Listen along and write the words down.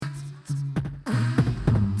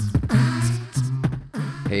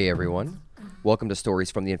Hey everyone, welcome to Stories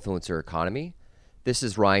from the Influencer Economy. This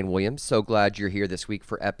is Ryan Williams. So glad you're here this week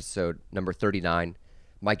for episode number 39.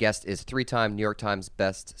 My guest is three-time New York Times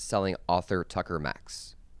best-selling author Tucker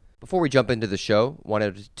Max. Before we jump into the show,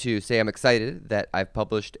 wanted to say I'm excited that I've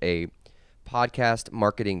published a podcast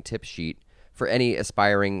marketing tip sheet for any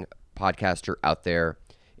aspiring podcaster out there.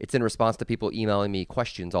 It's in response to people emailing me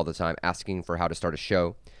questions all the time, asking for how to start a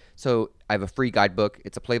show. So I have a free guidebook.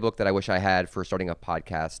 It's a playbook that I wish I had for starting a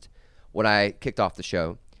podcast when I kicked off the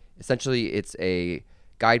show. Essentially, it's a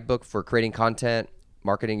guidebook for creating content,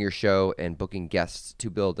 marketing your show, and booking guests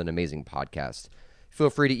to build an amazing podcast.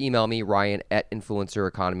 Feel free to email me,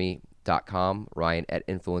 ryan@influencereconomy.com,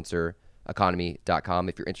 ryan@influencereconomy.com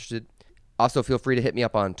if you're interested. Also, feel free to hit me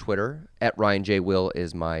up on Twitter, @RyanJWill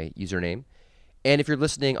is my username. And if you're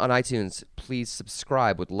listening on iTunes, please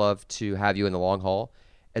subscribe. Would love to have you in the long haul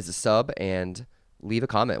as a sub and leave a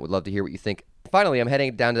comment. Would love to hear what you think. Finally, I'm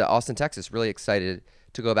heading down to Austin, Texas. Really excited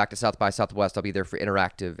to go back to South by Southwest. I'll be there for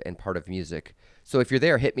Interactive and Part of Music. So if you're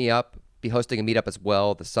there, hit me up. Be hosting a meetup as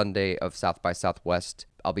well the Sunday of South by Southwest.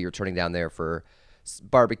 I'll be returning down there for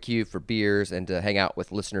barbecue, for beers, and to hang out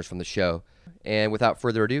with listeners from the show. And without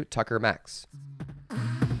further ado, Tucker Max.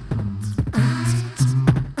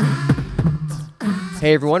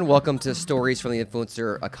 Hey everyone, welcome to Stories from the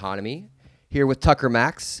Influencer Economy. Here with Tucker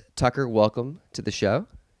Max. Tucker, welcome to the show.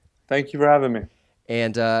 Thank you for having me.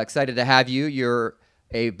 And excited to have you. You're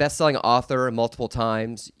a best-selling author multiple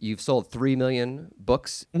times. You've sold 3 million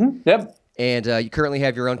books. Mm-hmm. Yep. And you currently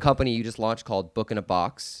have your own company you just launched called Book in a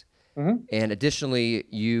Box. Mm-hmm. And additionally,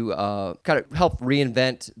 you kind of help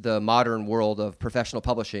reinvent the modern world of professional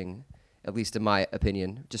publishing, at least in my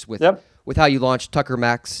opinion, just with how you launched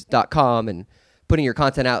tuckermax.com and putting your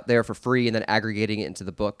content out there for free and then aggregating it into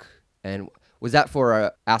the book. And was that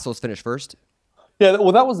for Assholes Finish First? Yeah,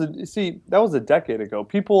 well, that was a decade ago.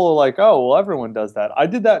 People are like, oh, well, everyone does that. I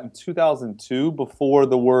did that in 2002 before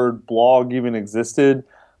the word blog even existed,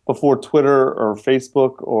 before Twitter or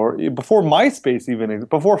Facebook, or before MySpace even,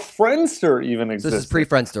 before Friendster even existed. So this is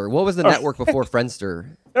pre-Friendster. What was the network before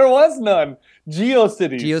Friendster? There was none.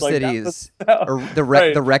 GeoCities. GeoCities. Or the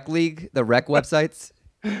Rec League, the Rec websites.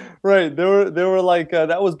 Right. They were like,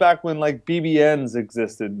 that was back when like BBNs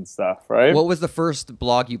existed and stuff, right? What was the first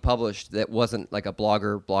blog you published that wasn't like a blog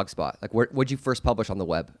or blogspot? Like what'd you first publish on the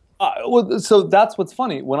web? So that's what's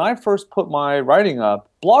funny. When I first put my writing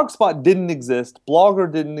up, Blogspot didn't exist.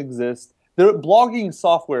 Blogger didn't exist. Blogging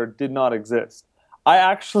software did not exist.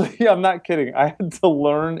 I'm not kidding. I had to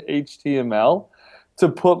learn HTML to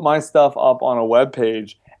put my stuff up on a web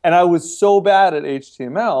page. And I was so bad at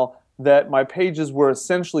HTML that my pages were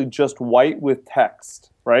essentially just white with text,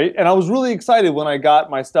 right? And I was really excited when I got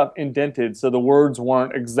my stuff indented so the words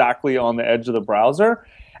weren't exactly on the edge of the browser.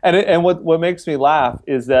 And what makes me laugh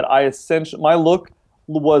is that my look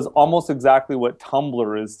was almost exactly what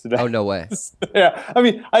Tumblr is today. Oh, no way. Yeah. I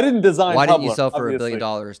mean, I didn't design Tumblr. Why didn't you sell for $1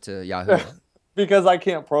 billion to Yahoo? Because I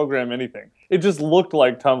can't program anything. It just looked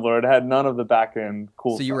like Tumblr. It had none of the back-end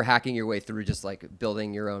cool stuff. So you were hacking your way through just like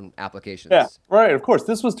building your own applications. Yeah, right. Of course.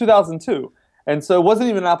 This was 2002. And so it wasn't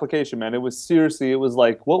even an application, man. It was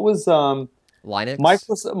like, what was Linux?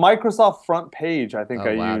 Microsoft Front Page, I think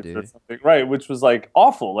used dude. or something. Right, which was like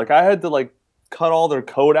awful. Like I had to like cut all their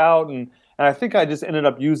code out and I think I just ended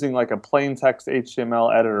up using like a plain text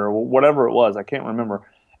HTML editor or whatever it was. I can't remember.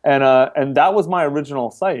 And that was my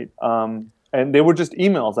original site. And they were just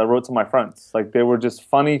emails I wrote to my friends. Like they were just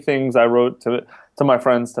funny things I wrote to my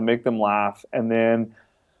friends to make them laugh. And then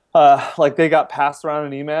like they got passed around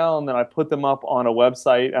an email and then I put them up on a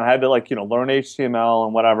website and I had to like, learn HTML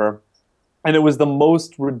and whatever. And it was the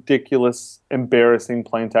most ridiculous, embarrassing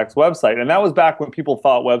plain text website. And that was back when people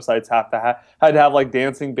thought websites had to have like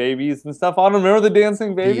dancing babies and stuff. I don't remember the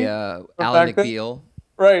dancing baby. The Alan McBeal.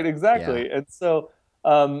 Right, exactly. Yeah. And so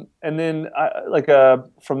and then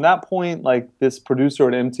from that point, like this producer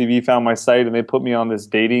at MTV found my site and they put me on this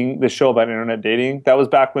show about internet dating. That was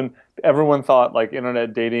back when everyone thought like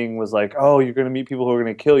internet dating was like, oh, you're going to meet people who are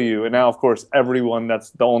going to kill you. And now, of course, that's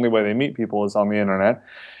the only way they meet people is on the internet.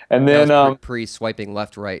 And then pre-swiping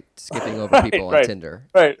left, right, skipping over people on Tinder.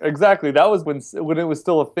 Right, exactly. That was when it was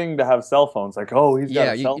still a thing to have cell phones. Like, oh, he's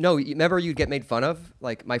got a cell phone. Remember you'd get made fun of?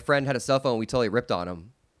 Like my friend had a cell phone, we totally ripped on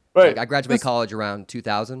him. Right. Like, I graduated college around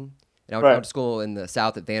 2000, and I went to school in the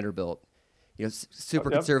South at Vanderbilt, super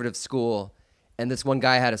conservative school. And this one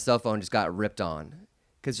guy had a cell phone, just got ripped on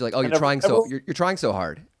because you're like, oh, you're trying so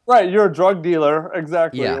hard. Right, you're a drug dealer,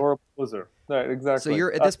 exactly, or a poser. Right, exactly. So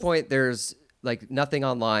you're at this point, there's like nothing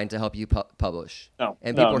online to help you publish. No,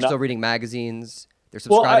 and people are still reading magazines. They're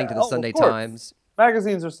subscribing to the Sunday Times.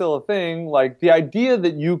 magazines are still a thing. Like the idea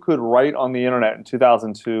that you could write on the internet in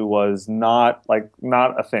 2002 was not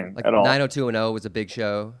a thing Like at all. 90210 was a big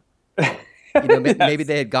show. Maybe Yes.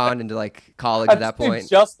 they had gone into like college I at think that they point.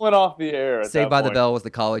 just went off the air at Saved that by the point. Bell was the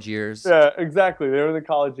college years. Yeah, exactly. They were in the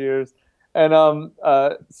college years, and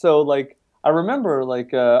so like I remember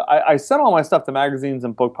like I sent all my stuff to magazines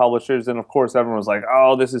and book publishers, and of course everyone was like,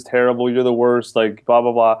 "Oh, this is terrible. You're the worst." Like blah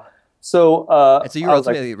blah blah. So And so you were I was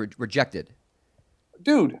like, ultimately rejected.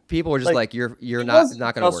 "Dude, People were just like like, you're it not wasn't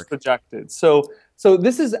going to just work. rejected." So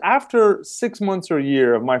this is after 6 months or a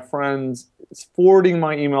year of my friends forwarding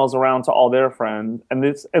my emails around to all their friends, and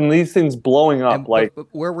these things blowing up And like. but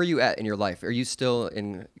where were you at in your life? Are you still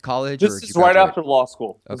in college or This did you is right graduate? after law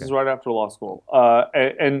school. This Okay. is right after law school.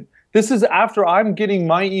 And this is after I'm getting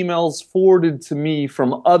my emails forwarded to me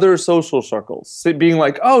from other social circles, being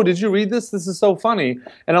like, "Oh, did you read this? This is so funny."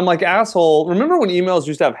 And I'm like, "Asshole! Remember when emails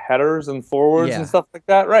used to have headers and forwards and Yeah. stuff like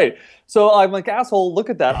that, right?" So I'm like, "Asshole! Look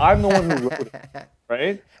at that! I'm the one who wrote it,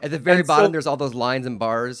 right?" At the very And so, bottom, there's all those lines and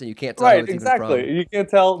bars, and you can't tell who right, it's even from. exactly. You can't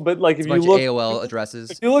tell, but like It's a bunch of AOL if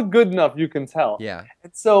addresses. you look good enough, you can tell. Yeah.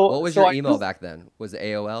 And so, What was so your I email just back then? Was it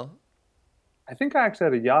AOL? I think I actually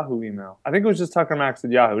had a Yahoo email. I think it was just Tucker Max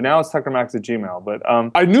at Yahoo. Now it's Tucker Max at Gmail. But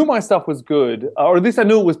I knew my stuff was good, or at least I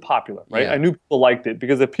knew it was popular, right? Yeah. I knew people liked it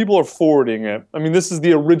because if people are forwarding it, I mean, this is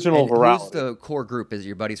the original And who's virality. the core group? Is it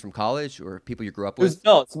your buddies from college or people you grew up It was, with?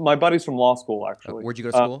 no, it's my buddies from law school, actually, Where'd you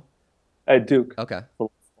go to school? at Duke. Okay.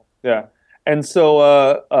 Yeah. And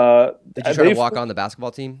so Did you try to walk on the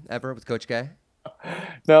basketball team ever with Coach K?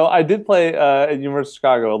 no, I did play at University of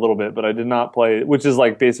Chicago a little bit, but I did not play, which is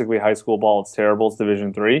like basically high school ball. It's terrible. It's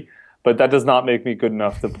Division three, but that does not make me good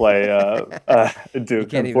enough to play at You Duke,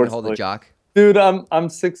 can't even hold a unfortunately. jock. Dude, I'm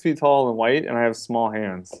 6 feet tall and white, and I have small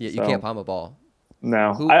hands. You can't So palm a ball.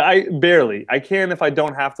 no, Who? I barely. I can if I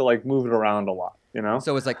don't have to like move it around a lot. You know?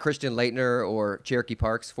 So it's like Christian Leitner or Cherokee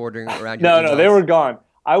Parks forwarding around your No, no, they were emails? gone.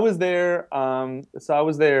 I was there. So I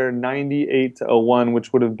was there 98 to 01,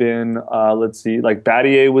 which would have been let's see, like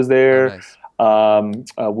Battier was Oh, there. nice.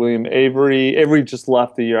 William Avery. Avery just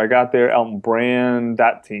left the year I got there. Elton Brand,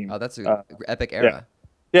 that team. Oh, that's an Uh, epic yeah, era.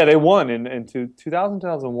 yeah, they won in 2000,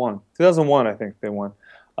 2001, I think they won.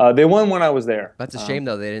 They won when I was there. That's a shame,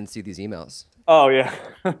 though, they didn't see these emails. Oh yeah.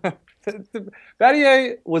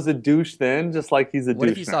 Battier was a douche then, just like he's a What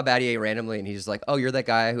if douche you now. saw Battier randomly and he's just like, oh, you're that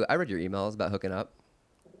guy who I read your emails about hooking up?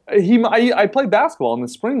 I played basketball in the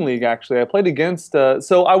spring league actually. I played against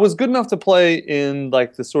so I was good enough to play in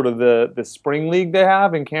like the sort of the spring league they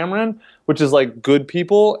have in Cameron, which is like good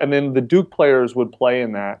people, and then the Duke players would play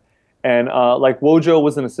in that. And like Wojo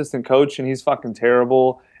was an assistant coach, and he's fucking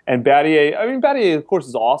terrible. And Battier, I mean Battier of course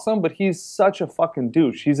is awesome, but he's such a fucking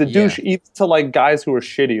douche. He's a Yeah. douche even to like guys who are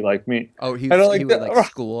shitty like me. Oh, he, I don't he like would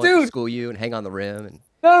like dude. school you and hang on the rim and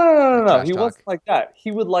No, no, no, no, like no. trash He talk. wasn't like that. He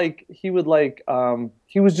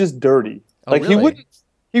was just dirty. Oh, Like really?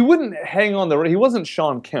 he wouldn't hang on the. He wasn't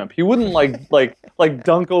Sean Kemp. He wouldn't like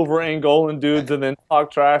dunk over Angolan dudes and then talk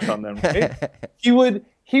trash on them. Right? He would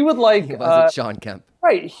like He wasn't Sean Kemp.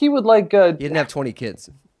 right. He would like He didn't have 20 kids.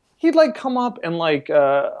 he'd like come up and like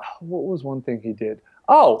what was one thing he did?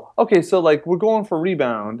 Oh, okay. So like we're going for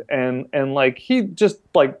rebound and like he just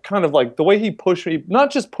like kind of like the way he pushed me,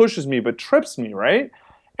 not just pushes me but trips me, right?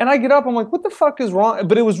 And I get up, I'm like, what the fuck is wrong?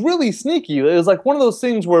 But it was really sneaky. It was like one of those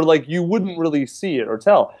things where like you wouldn't really see it or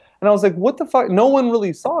tell. And I was like, what the fuck? No one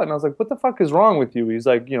really saw it. And I was like, what the fuck is wrong with you? He's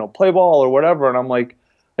like, play ball or whatever. And I'm like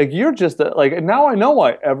you're just like, and now I know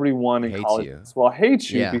why everyone in Hates college you. basketball hates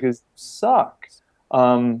you Yeah. because you suck.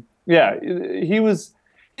 Yeah, he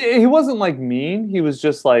wasn't like mean. He was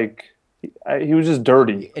just like, he was just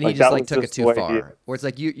dirty. And he just that like was took it the too way far. Where it's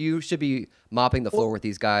like you should be mopping the floor with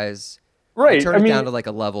these guys. You Right. turn I it mean, down to like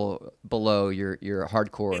a level below your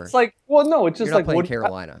hardcore. it's like, well, no, it's You're just not like, playing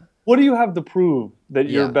Carolina. what do you have to prove that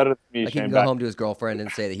you're Yeah. better than me, Like he Shane? can go home to his girlfriend and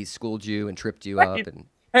say that he schooled you and tripped you up, Right. and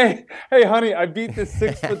Hey, honey, I beat this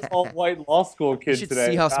 6 foot tall white law school you kid should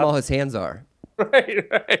today. see how small his hands are. Right,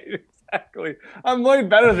 exactly. I'm way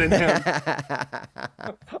better than him.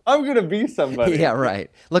 I'm gonna be somebody. Yeah, right.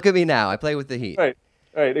 Look at me now. I play with the Heat.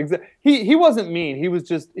 Right, exactly. He wasn't mean.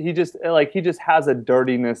 He just has a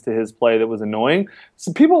dirtiness to his play that was annoying.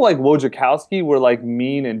 So people like Wojciechowski were like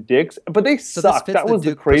mean and dicks, but they this sucked. fits That the was the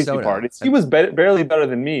Duke crazy persona. part. He was barely better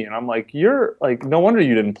than me, and I'm like, you're like, no wonder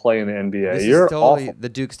you didn't play in the NBA. This You're is totally awful, the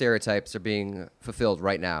Duke stereotypes are being fulfilled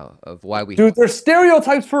right now of why we dude. They're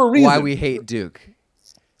stereotypes for a reason. why we hate Duke.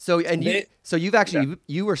 So They- you've actually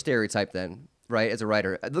you were stereotyped then, right, as a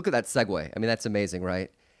writer. Look at that segue. I mean, that's amazing,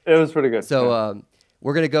 right? It was pretty good. So Yeah.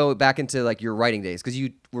 we're gonna go back into like your writing days because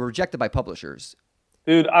you were rejected by publishers.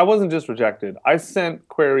 Dude, I wasn't just rejected. I sent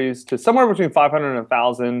queries to somewhere between 500 and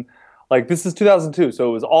 1,000. Like this is 2002, so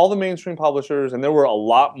it was all the mainstream publishers, and there were a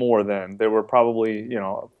lot more then. There were probably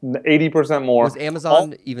 80% Was more. All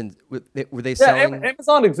Amazon even were they Yeah, selling?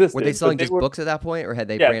 Amazon Were they existed, but selling just books at that point, or had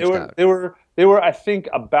they yeah, they branched were out? they were they were I think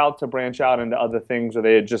about to branch out into other things, or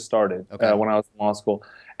they had just started Okay. when I was in law school.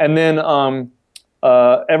 And then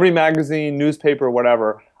every magazine, newspaper,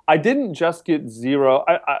 whatever. I didn't just get zero.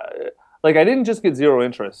 I didn't just get zero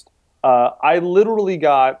interest. I literally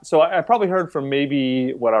got, so I probably heard from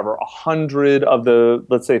maybe whatever 100 of the,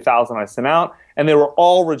 let's say, 1,000 I sent out, and they were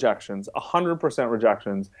all rejections, 100%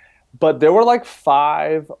 rejections. But there were like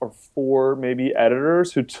 5 or 4 maybe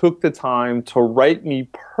editors who took the time to write me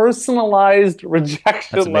personalized That's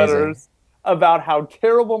rejection amazing. letters about how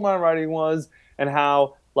terrible my writing was, and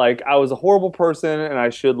how like I was a horrible person and I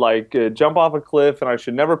should like jump off a cliff and I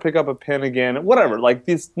should never pick up a pen again, whatever, like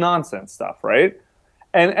this nonsense stuff, right?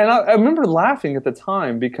 And I remember laughing at the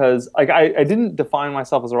time because like I didn't define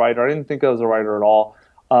myself as a writer. I didn't think I was a writer at all.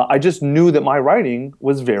 I just knew that my writing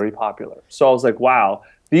was very popular. So I was like, wow,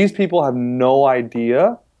 these people have no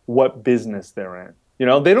idea what business they're in.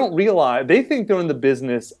 They don't realize, they think they're in the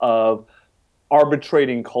business of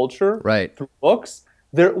arbitrating culture Right. through books.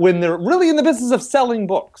 When they're really in the business of selling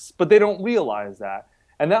books, but they don't realize that.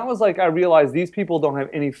 And that was like, I realized these people don't have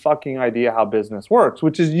any fucking idea how business works,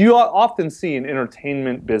 which is you often see in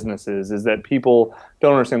entertainment businesses, is that people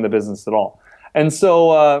don't understand the business at all. And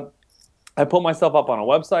so I put myself up on a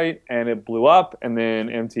website and it blew up, and then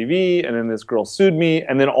MTV, and then this girl sued me,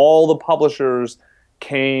 and then all the publishers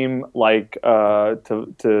came like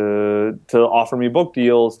to offer me book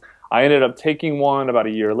deals. I ended up taking one about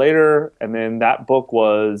a year later, and then that book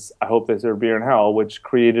was I Hope They Serve Beer in Hell, which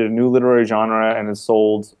created a new literary genre and has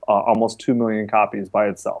sold almost 2 million copies by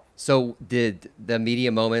itself. So did the media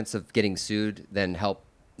moments of getting sued then help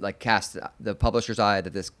like cast the publisher's eye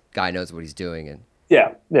that this guy knows what he's doing? And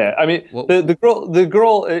Yeah, yeah. I mean, what?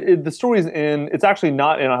 the story's in. It's actually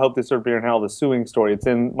not in I Hope They Serve Beer in Hell, the suing story. It's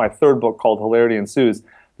in my third book called Hilarity Ensues.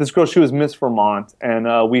 This girl, she was Miss Vermont,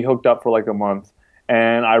 and we hooked up for like a month.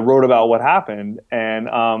 And I wrote about what happened, and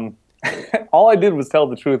all I did was tell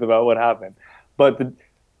the truth about what happened. But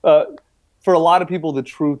for a lot of people, the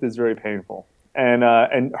truth is very painful.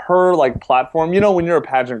 And her like platform, when you're a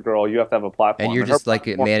pageant girl, you have to have a platform. And you're her just like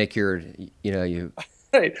platform, manicured, you.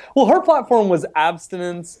 right. Well, her platform was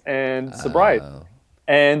abstinence and sobriety. Oh.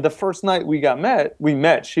 And the first night we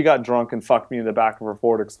met. She got drunk and fucked me in the back of her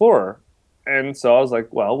Ford Explorer, and so I was like,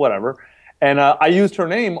 well, whatever. And I used her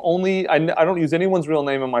name only. I don't use anyone's real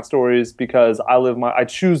name in my stories because I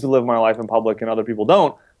choose to live my life in public and other people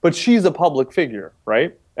don't. But she's a public figure,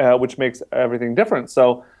 right? Which makes everything different.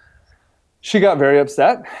 So she got very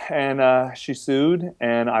upset and she sued,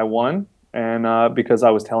 and I won. And because I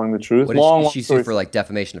was telling the truth. What Long, did long she sue story. for, like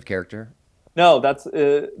defamation of character? No, that's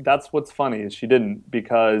what's funny is she didn't,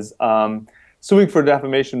 because suing for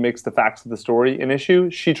defamation makes the facts of the story an issue.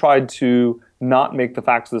 She tried to not make the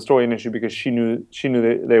facts of the story an issue because she knew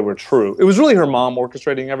they were true. It was really her mom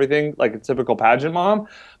orchestrating everything, like a typical pageant mom.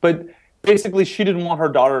 But basically, she didn't want her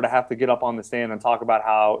daughter to have to get up on the stand and talk about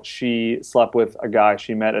how she slept with a guy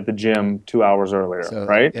she met at the gym 2 hours earlier, So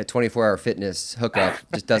right? a 24-hour fitness hookup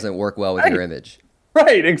just doesn't work well with Right. your image.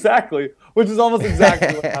 Right, exactly. Which is almost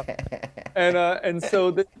exactly what happened. And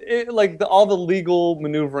so all the legal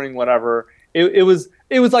maneuvering, whatever. It was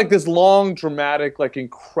like this long, dramatic, like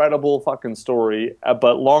incredible fucking story.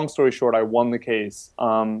 But long story short, I won the case.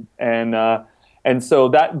 And so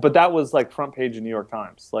that was like front page of New York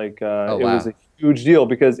Times. Like Oh, it was wow. a huge deal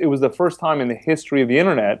because it was the first time in the history of the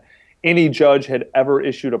internet any judge had ever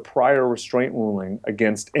issued a prior restraint ruling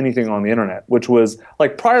against anything on the internet, which was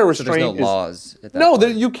like prior So there's no restraint is laws at that no,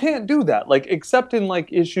 point. you can't do that. Like, except in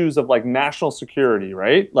like issues of like national security,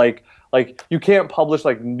 right? Like you can't publish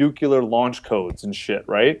like nuclear launch codes and shit,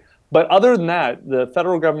 right? But other than that, the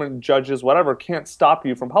federal government, judges, whatever, can't stop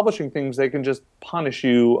you from publishing things. They can just punish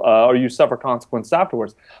you, or you suffer consequences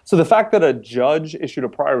afterwards. So the fact that a judge issued a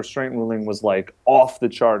prior restraint ruling was like off the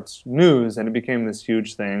charts news, and it became this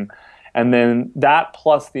huge thing. And then that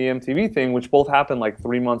plus the MTV thing, which both happened like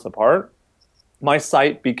 3 months apart, my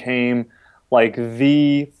site became like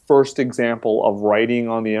the first example of writing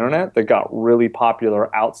on the internet that got really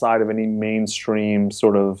popular outside of any mainstream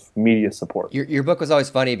sort of media support. Your book was always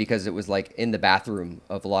funny because it was like in the bathroom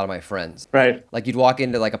of a lot of my friends. Right. Like you'd walk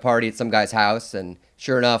into like a party at some guy's house, and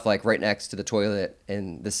sure enough, like right next to the toilet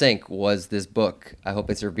in the sink was this book, I Hope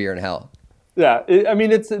They Serve Beer in Hell. Yeah. I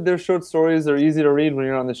mean, they're short stories. They're easy to read when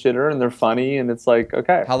you're on the shitter, and they're funny. And it's like,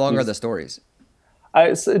 okay. How long are the stories?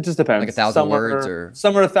 It just depends. Like 1,000 words, or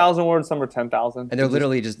some are 1,000 words, some are 10,000. and they're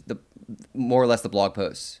literally just the more or less the blog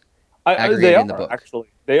posts They aggregated are in the book. actually.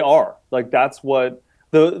 They are like that's what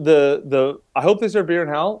the I Hope They Serve Beer in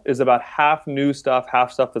Hell is about half new stuff,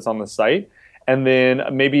 half stuff that's on the site, and then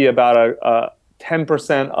maybe about a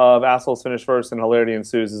 10% of Assholes Finish First and Hilarity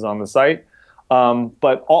Ensues is on the site.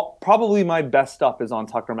 But probably my best stuff is on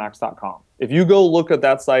TuckerMax.com. If you go look at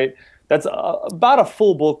that site, that's about a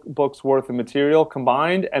full book's worth of material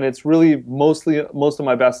combined, and it's really most of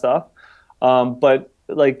my best stuff. But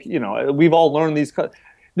like we've all learned these.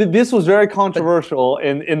 This was very controversial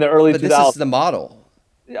in the early 2000s. But this is the model.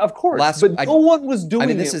 Of course, but no one was doing it. I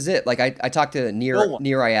mean, this is it. Like I talked to Nir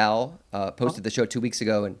Eyal, posted the show 2 weeks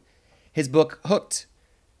ago, and his book Hooked.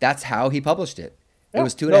 That's how he published it. Yeah. It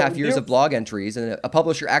was 2.5 years of blog entries, and a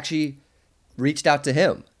publisher actually reached out to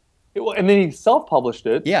him. And then he self-published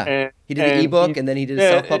it. Yeah, and he did the ebook, and then he did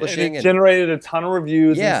self-publishing. And it generated a ton of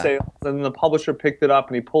reviews and sales, and then the publisher picked it up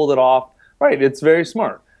and he pulled it off. Right, it's very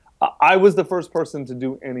smart. I was the first person to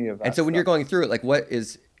do any of that. And so when you're going through it, like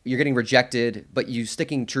you're getting rejected, but you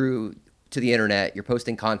sticking true to the internet, you're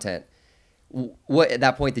posting content. What at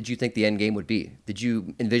that point did you think the end game would be? Did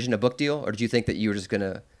you envision a book deal, or did you think that you were just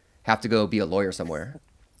gonna have to go be a lawyer somewhere?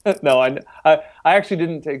 No, I actually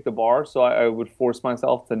didn't take the bar, so I would force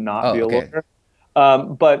myself to not be a lawyer.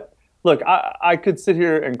 But look, I could sit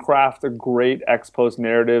here and craft a great ex-post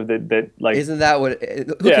narrative that like isn't that what?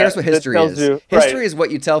 Who cares what history is? History is what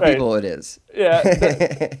you tell people it is.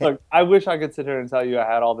 Yeah. Look, I wish I could sit here and tell you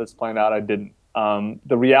I had all this planned out. I didn't.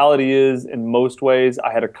 The reality is, in most ways,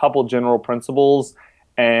 I had a couple general principles,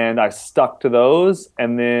 and I stuck to those,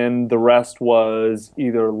 and then the rest was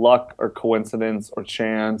either luck or coincidence or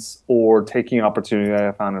chance or taking opportunity that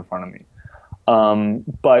I found in front of me.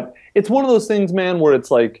 But it's one of those things, man, where it's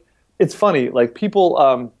like, it's funny, like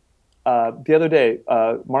people, the other day,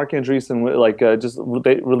 Mark Andreessen just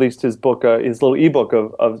released his book, his little ebook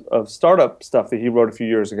of startup stuff that he wrote a few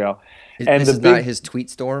years ago. And this is not his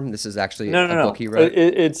tweet storm. This is actually a book he wrote.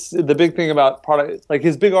 It's the big thing about product, like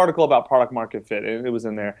his big article about product market fit. It was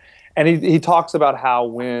in there, and he talks about how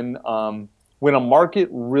when a market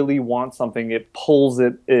really wants something, it pulls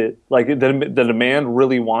it like the demand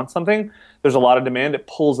really wants something. There's a lot of demand. It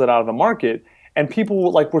pulls it out of the market. And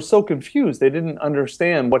people were so confused. They didn't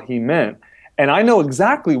understand what he meant. And I know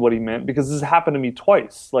exactly what he meant because this happened to me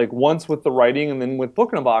twice. Like once with the writing and then with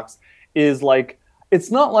Book in a Box is like, it's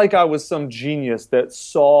not like I was some genius that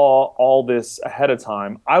saw all this ahead of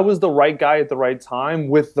time. I was the right guy at the right time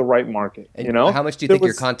with the right market. And how much do you think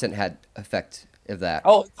your content had effect of that?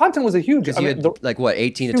 Oh, content was a huge. Because you had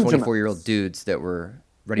 18 to 24-year-old dudes that were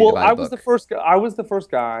ready to buy the book. I was the first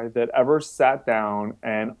guy that ever sat down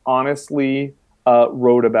and honestly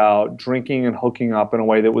wrote about drinking and hooking up in a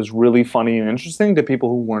way that was really funny and interesting to people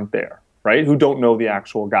who weren't there, right? Who don't know the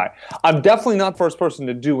actual guy. I'm definitely not the first person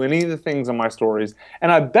to do any of the things in my stories,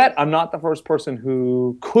 and I bet I'm not the first person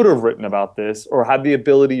who could have written about this or had the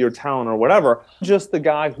ability or talent or whatever. Just the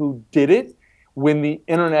guy who did it when the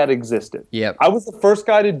internet existed. Yeah, I was the first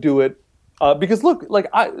guy to do it because look,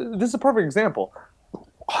 this is a perfect example.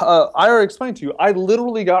 I already explained to you, I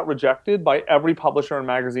literally got rejected by every publisher and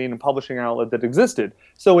magazine and publishing outlet that existed.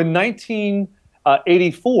 So in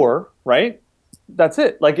 1984, right, that's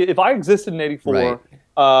it. Like if I existed in 84,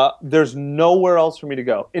 there's nowhere else for me to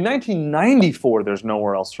go. In 1994, there's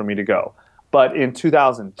nowhere else for me to go. But in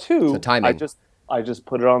 2002, I just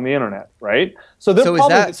put it on the internet, right? So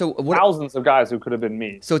there's thousands of guys who could have been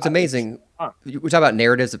me. So it's amazing. We're talking about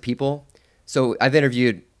narratives of people. So I've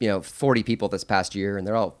interviewed, 40 people this past year, and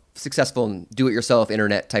they're all successful in do-it-yourself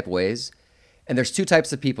internet type ways. And there's two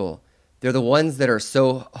types of people. They're the ones that are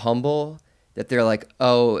so humble that they're like,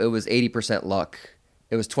 oh, it was 80% luck.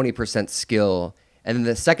 It was 20% skill. And then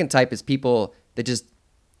the second type is people that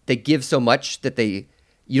they give so much that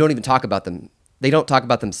you don't even talk about them. They don't talk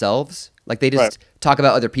about themselves. Like they just talk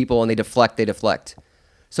about other people and they deflect.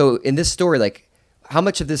 So in this story, like, how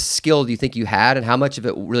much of this skill do you think you had, and how much of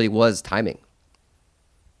it really was timing?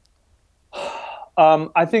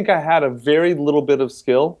 I think I had a very little bit of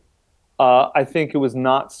skill. I think it was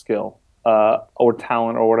not skill or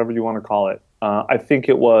talent or whatever you want to call it. I think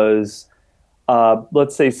it was,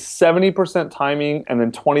 let's say, 70% timing and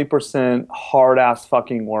then 20% hard-ass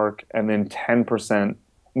fucking work and then 10%,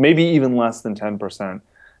 maybe even less than 10%.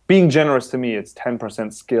 Being generous to me, it's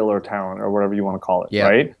 10% skill or talent or whatever you want to call it,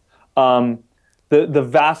 right? The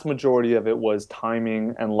vast majority of it was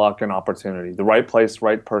timing and luck and opportunity. The right place,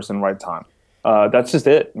 right person, right time. That's just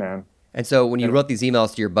it, man. And so when you wrote these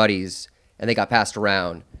emails to your buddies and they got passed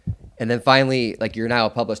around, and then finally, like, you're now a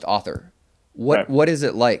published author, what is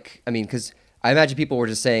it like? I mean, because I imagine people were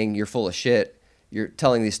just saying you're full of shit. You're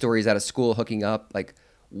telling these stories out of school, hooking up. Like,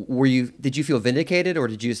 did you feel vindicated, or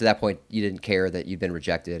did you just at that point you didn't care that you'd been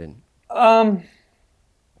rejected? And Um,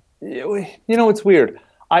 it's weird.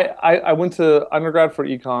 I went to undergrad for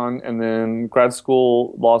econ and then grad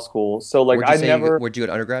school, law school. So like I never where'd you go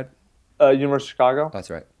to undergrad? University of Chicago. Oh, that's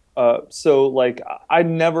right. So like I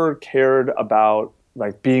never cared about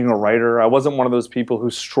like being a writer. I wasn't one of those people who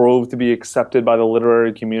strove to be accepted by the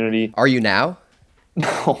literary community. Are you now?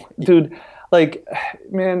 No, dude, like,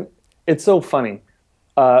 man, it's so funny.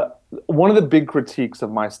 Uh, One of the big critiques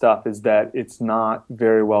of my stuff is that it's not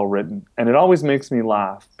very well written. And it always makes me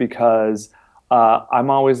laugh because I'm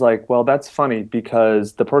always like, well, that's funny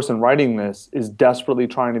because the person writing this is desperately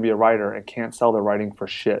trying to be a writer and can't sell their writing for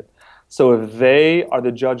shit. So if they are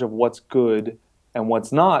the judge of what's good and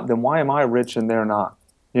what's not, then why am I rich and they're not?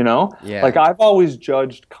 You know? Yeah. Like I've always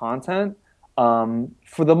judged content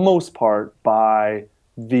for the most part by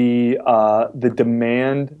the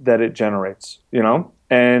demand that it generates, you know,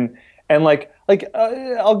 and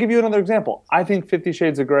I'll give you another example. I think 50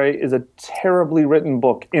 Shades of Grey is a terribly written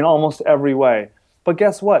book in almost every way. But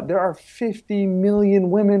guess what? There are 50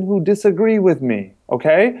 million women who disagree with me.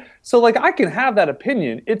 Okay, so like I can have that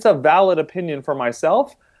opinion. It's a valid opinion for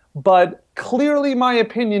myself, but clearly my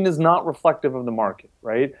opinion is not reflective of the market,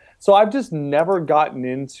 right? So I've just never gotten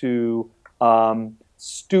into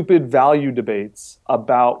stupid value debates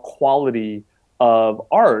about quality of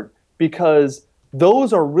art because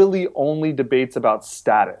those are really only debates about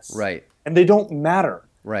status. Right. And they don't matter.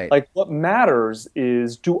 Right. Like what matters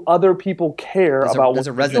is, do other people care about does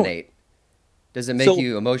what it you're doing? resonate? Does it make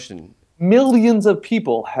you emotion? Millions of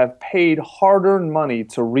people have paid hard-earned money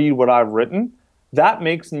to read what I've written. That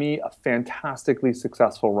makes me a fantastically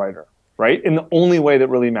successful writer, right? In the only way that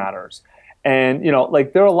really matters. And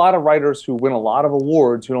like there are a lot of writers who win a lot of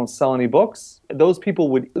awards who don't sell any books. Those people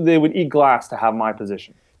would eat glass to have my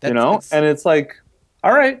position. And it's like,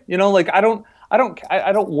 all right, like I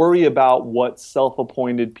don't worry about what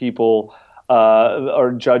self-appointed people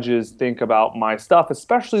or judges think about my stuff,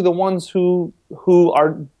 especially the ones who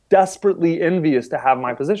are desperately envious to have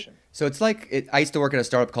my position. So it's like I used to work in a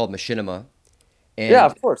startup called Machinima. And, yeah,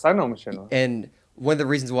 of course, I know Machinima. And one of the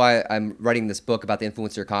reasons why I'm writing this book about the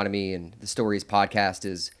influencer economy and the Stories podcast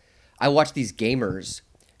is I watch these gamers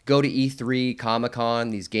go to E3, Comic-Con,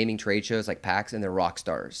 these gaming trade shows like PAX, and they're rock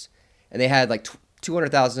stars. And they had like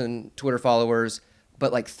 200,000 Twitter followers,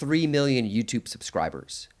 but like 3 million YouTube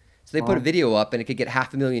subscribers. So they put a video up and it could get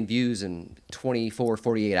 500,000 views in 24,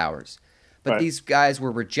 48 hours. But these guys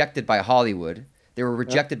were rejected by Hollywood. They were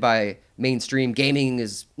rejected by mainstream. Gaming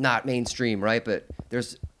is not mainstream, right? But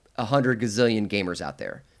there's 100 gazillion gamers out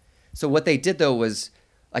there. So what they did though was,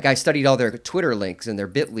 like, I studied all their Twitter links and their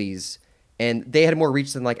Bitleys, and they had more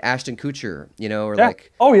reach than like Ashton Kutcher, or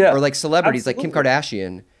or like celebrities. Absolutely. Like Kim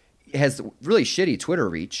Kardashian has really shitty Twitter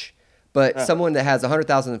reach, but someone that has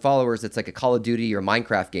 100,000 followers that's like a Call of Duty or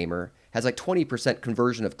Minecraft gamer has like 20%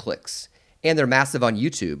 conversion of clicks, and they're massive on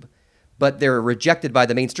YouTube, but they're rejected by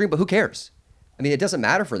the mainstream. But who cares? I mean, it doesn't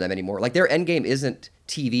matter for them anymore. Like, their end game isn't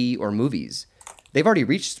TV or movies. They've already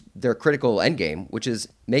reached their critical end game, which is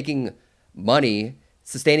making money,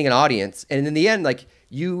 sustaining an audience, and in the end, like,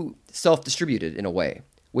 you self-distributed in a way,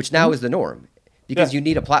 which now is the norm, because you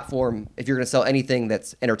need a platform if you're going to sell anything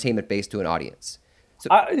that's entertainment-based to an audience. So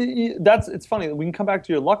it's funny. We can come back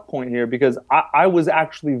to your luck point here, because I was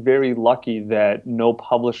actually very lucky that no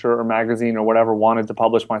publisher or magazine or whatever wanted to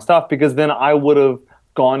publish my stuff, because then I would have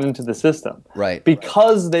gone into the system. Right.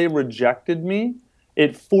 Because they rejected me,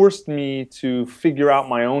 it forced me to figure out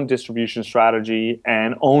my own distribution strategy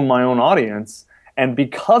and own my own audience. And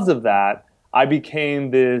because of that, I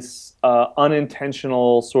became this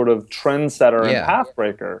unintentional sort of trendsetter and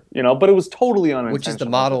pathbreaker, but it was totally unintentional. Which is the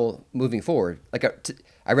model moving forward. Like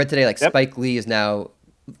I read today, like Spike Lee is now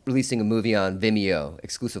releasing a movie on Vimeo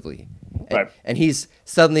exclusively. And he's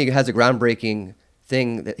suddenly has a groundbreaking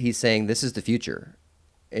thing that he's saying, this is the future.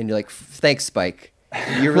 And you're like, thanks, Spike.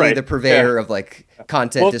 You're really the purveyor of like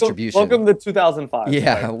content distribution. Welcome to 2005.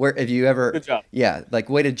 Yeah, where have you ever? Good job. Yeah, like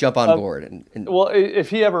way to jump on board. And well, if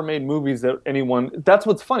he ever made movies that anyone, that's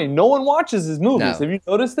what's funny. No one watches his movies. No. Have you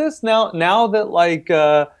noticed this? Now that like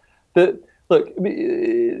look,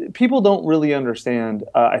 people don't really understand.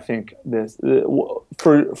 I think this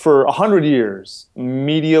for 100 years,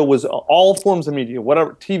 media was all forms of media,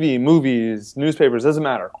 whatever, TV, movies, newspapers, doesn't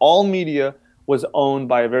matter. All media was owned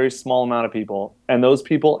by a very small amount of people, and those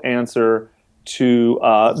people answer to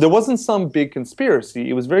there wasn't some big conspiracy.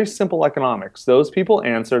 It was very simple economics. Those people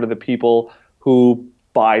answer to the people who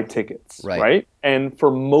buy tickets, right? And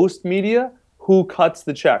for most media, who cuts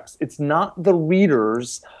the checks. It's not the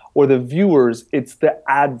readers or the viewers, it's the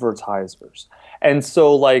advertisers. And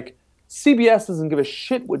so, like, CBS doesn't give a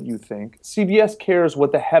shit what you think. CBS cares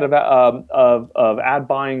what the head of ad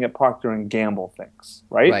buying at Procter and Gamble thinks,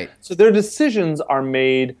 right? Right. So their decisions are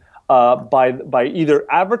made by either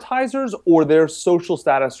advertisers or their social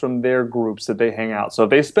status from their groups that they hang out. So if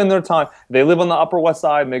they spend their time, they live on the Upper West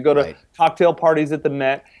Side and they go to Right. cocktail parties at the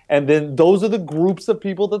Met, and then those are the groups of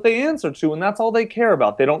people that they answer to, and that's all they care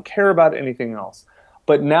about. They don't care about anything else.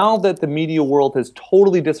 But now that the media world has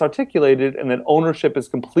totally disarticulated and that ownership is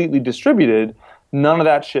completely distributed, none of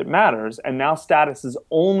that shit matters. And now status is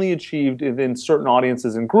only achieved within certain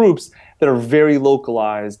audiences and groups that are very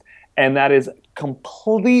localized. And that is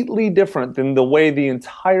completely different than the way the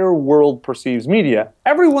entire world perceives media.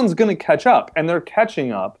 Everyone's going to catch up, and they're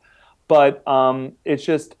catching up. But it's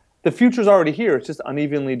just, the future's already here. It's just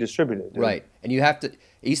unevenly distributed. Right. And you have to,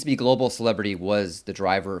 it used to be global celebrity was the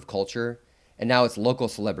driver of culture. And now it's local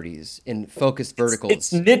celebrities in focused verticals.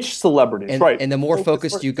 It's niche celebrities, and, right. And the more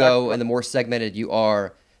focused you go and the more segmented you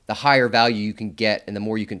are, the higher value you can get and the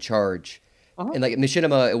more you can charge. And like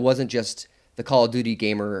Machinima, it wasn't just the Call of Duty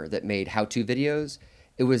gamer that made how-to videos.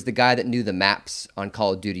 It was the guy that knew the maps on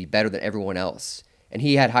Call of Duty better than everyone else. And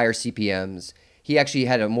he had higher CPMs. He actually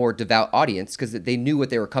had a more devout audience because they knew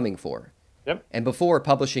what they were coming for. Yep. And before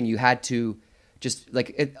publishing, you had to just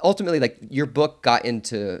like ultimately like your book got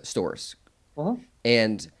into stores.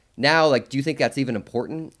 And now, like, do you think that's even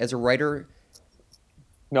important as a writer?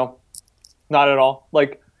 No, not at all.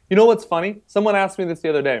 Like, you know what's funny? Someone asked me this the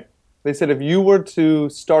other day. They said, if you were to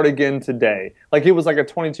start again today, like it was like a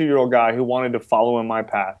 22-year-old guy who wanted to follow in my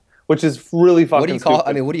path, which is really fucking What do you call? stupid.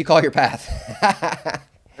 I mean, what do you call your path?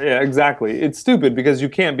 Yeah, exactly. It's stupid because you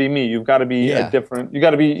can't be me. You've got to be Yeah. a different. You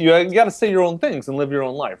got to be. You got to say your own things and live your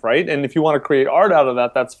own life, right? And if you want to create art out of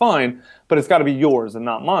that, that's fine. But it's got to be yours and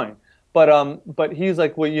not mine. But he's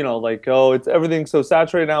like, well, you know, like, oh, it's everything's so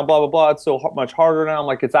saturated now, blah blah blah. It's so much harder now. I'm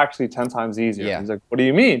like, it's actually 10 times easier. Yeah. He's like, what do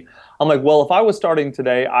you mean? I'm like, well, if I was starting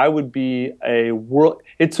today, I would be a world.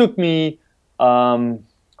 It took me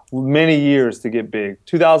many years to get big.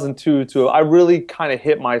 2002 to I really kind of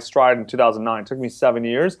hit my stride in 2009. It took me 7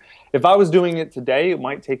 years. If I was doing it today, it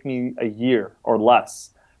might take me a year or less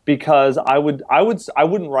because I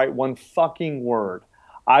wouldn't write one fucking word.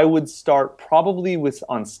 I would start probably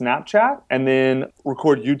on Snapchat and then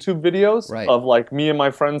record YouTube videos Right. of like me and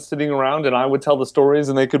my friends sitting around, and I would tell the stories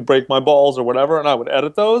and they could break my balls or whatever, and I would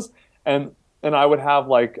edit those, and I would have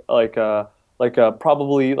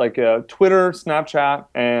probably like a Twitter, Snapchat,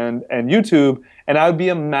 and YouTube, and I would be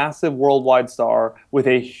a massive worldwide star with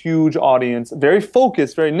a huge audience, very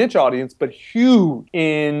focused, very niche audience, but huge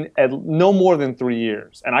in no more than 3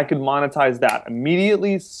 years. And I could monetize that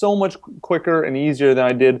immediately, so much quicker and easier than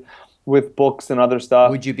I did with books and other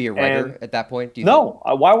stuff. Would you be a writer at that point? Do you No.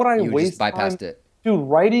 Why would I you would waste just bypassed time? it? Dude,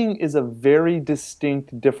 writing is a very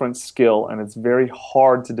distinct, different skill, and it's very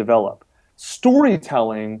hard to develop.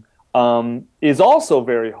 Storytelling is also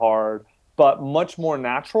very hard, but much more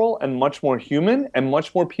natural and much more human, and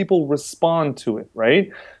much more people respond to it, right?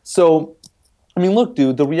 So, I mean, look,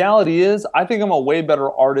 dude, the reality is I think I'm a way better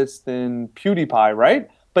artist than PewDiePie, right?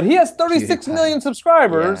 But he has 36 PewDiePie. million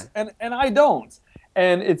subscribers, Yeah. and I don't.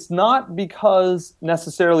 And it's not because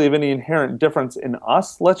necessarily of any inherent difference in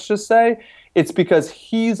us, let's just say. It's because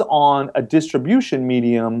he's on a distribution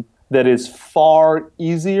medium that is far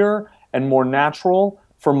easier and more natural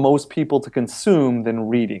for most people to consume than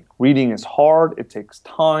reading. Reading is hard, it takes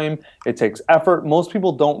time, it takes effort. Most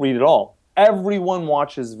people don't read at all. Everyone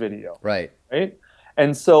watches video, Right. right?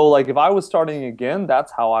 And so, like, if I was starting again,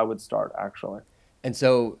 that's how I would start, actually. And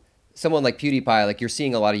so someone like PewDiePie, like you're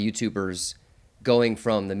seeing a lot of YouTubers going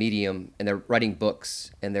from the medium and they're writing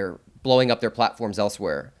books and they're blowing up their platforms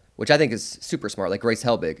elsewhere, which I think is super smart. Like Grace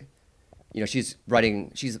Helbig, you know, she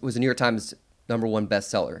was a New York Times #1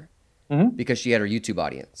 bestseller because she had her YouTube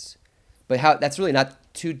audience. But that's really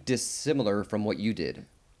not too dissimilar from what you did.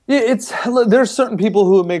 Yeah, there's certain people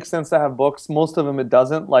who it makes sense to have books. Most of them it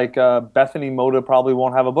doesn't. Like Bethany Moda probably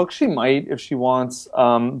won't have a book. She might if she wants.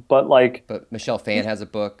 But Michelle Phan has a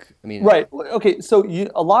book. I mean, right. Okay. So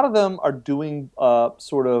a lot of them are doing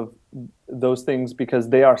sort of those things because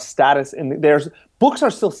they are status, and there's books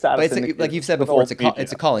are still status. But like you've said before,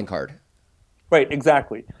 it's a calling card. Right.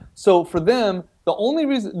 Exactly. So for them, the only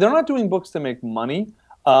reason they're not doing books to make money,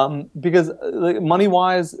 because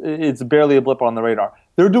money-wise, it's barely a blip on the radar.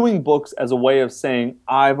 They're doing books as a way of saying,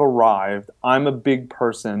 I've arrived, I'm a big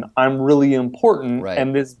person, I'm really important, Right.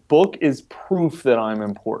 and this book is proof that I'm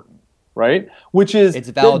important, right? Which is...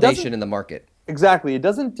 It's validation in the market. Exactly. It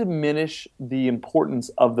doesn't diminish the importance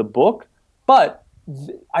of the book, But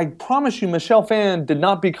I promise you, Michelle Phan did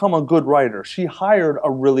not become a good writer. She hired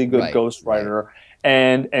a really good Right, ghostwriter,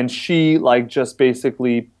 and she like just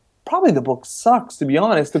basically probably the book sucks, to be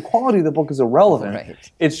honest. The quality of the book is irrelevant.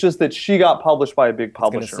 Right. It's just that she got published by a big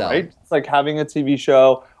publisher, sell. right? It's like having a TV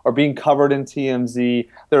show or being covered in TMZ.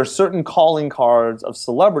 There are certain calling cards of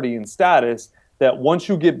celebrity and status that once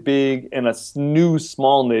you get big in a new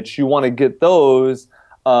small niche, you want to get those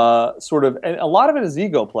sort of, and a lot of it is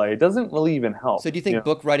ego play. It doesn't really even help. So do you think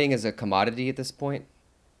book writing is a commodity at this point?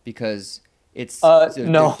 Because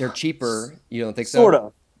no, they're cheaper. You don't think so? Sort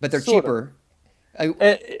of. But they're Sort cheaper.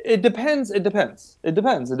 It depends. It depends. It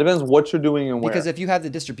depends. It depends what you're doing and where. Because if you have the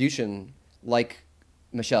distribution, like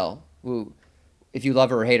Michelle, who, if you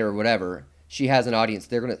love her or hate her or whatever, she has an audience.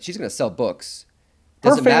 She's gonna sell books.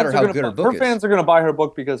 Doesn't matter how good her book is. Her fans are going to buy her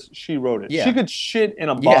book because she wrote it. Yeah. She could shit in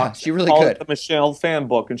a box. Yeah, she really call could. it the Michelle Phan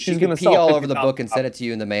book, and she's going to pee sell all over the book and copies. send it to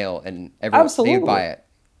you in the mail, and everyone they would buy it.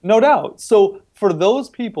 No doubt. So for those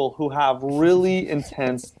people who have really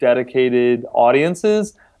intense, dedicated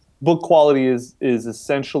audiences, book quality is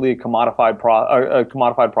essentially a commodified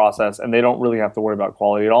process, and they don't really have to worry about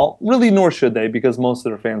quality at all. Really, nor should they, because most of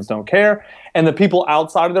their fans don't care. And the people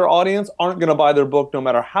outside of their audience aren't going to buy their book no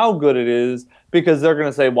matter how good it is, because they're going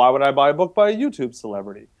to say, why would I buy a book by a YouTube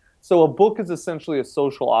celebrity? So a book is essentially a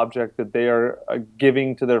social object that they are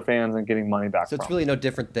giving to their fans and getting money back from. So it's really no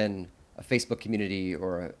different than a Facebook community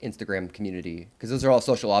or an Instagram community, because those are all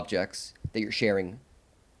social objects that you're sharing.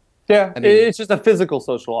 Yeah, it's just a physical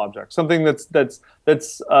social object, something you're going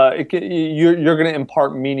to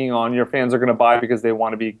impart meaning on. Your fans are going to buy because they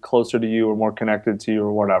want to be closer to you or more connected to you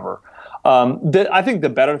or whatever. I think the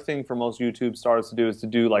better thing for most YouTube stars to do is to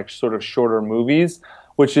do like sort of shorter movies,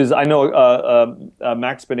 which is, I know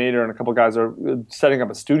Max Benader and a couple guys are setting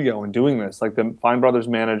up a studio and doing this, like the Fine Brothers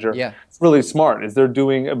manager. Yeah. It's really smart.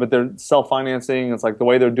 But they're self-financing. It's like the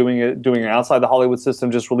way they're doing it outside the Hollywood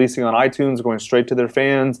system, just releasing on iTunes, going straight to their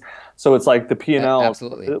fans. So it's like the P&L.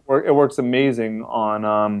 Absolutely. It works amazing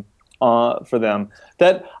on for them.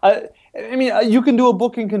 That I mean, you can do a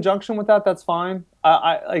book in conjunction with that. That's fine.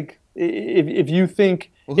 If you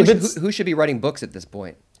think, who should be writing books at this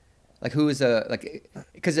point? Like, who is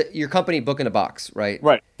because your company Book in a Box, right?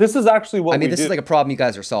 Right. This is actually what this is like a problem you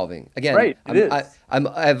guys are solving. Again, right, I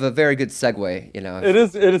have a very good segue, you know. It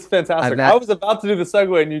is fantastic. I was about to do the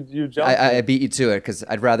segue and you jumped. I beat you to it because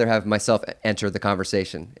I'd rather have myself enter the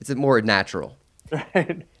conversation. It's more natural.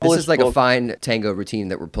 Right. This is like a fine tango routine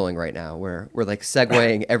that we're pulling right now, where we're like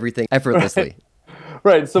segueing everything effortlessly.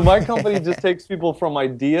 Right. So my company just takes people from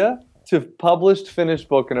idea to published, finished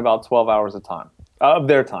book in about 12 hours of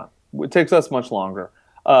their time. It takes us much longer,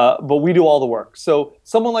 but we do all the work. So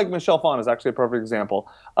someone like Michelle Phan is actually a perfect example.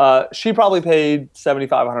 She probably paid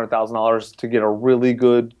 $7,500, $100,000 to get a really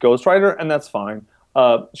good ghostwriter, and that's fine.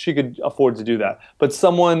 She could afford to do that. But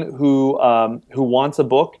someone who wants a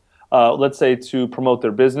book, let's say to promote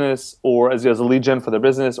their business, or as a lead gen for their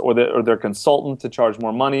business, or their consultant to charge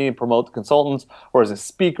more money, promote the consultants, or as a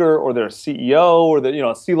speaker, or their CEO, or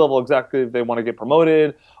a C-level executive, they want to get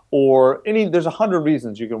promoted. Or there's 100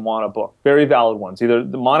 reasons you can want a book, very valid ones, either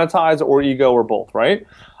the monetize or ego or both, right?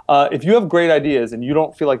 If you have great ideas and you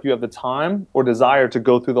don't feel like you have the time or desire to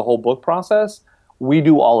go through the whole book process, we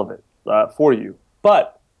do all of it for you.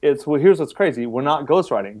 But here's what's crazy. We're not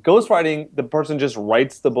ghostwriting. Ghostwriting, the person just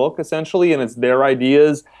writes the book essentially, and it's their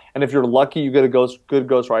ideas. And if you're lucky, you get a good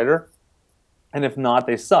ghostwriter. And if not,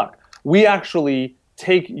 they suck. We actually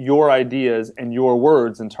take your ideas and your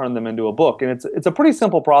words and turn them into a book. And it's a pretty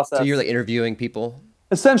simple process. So you're like interviewing people?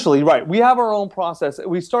 Essentially, right. We have our own process.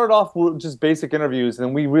 We started off with just basic interviews,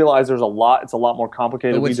 and we realized it's a lot more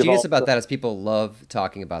complicated. But what's genius about that is people love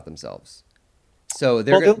talking about themselves. So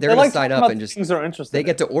they're going to sign up and just things they're interested they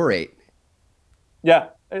get to orate. Yeah.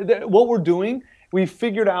 What we're doing, we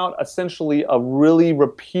figured out essentially a really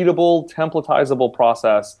repeatable, templatizable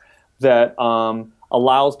process that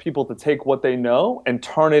allows people to take what they know and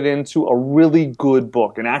turn it into a really good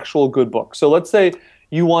book, an actual good book. So let's say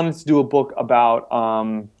you wanted to do a book about,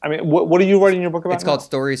 what are you writing your book about? It's called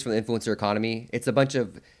Stories from the Influencer Economy. It's a bunch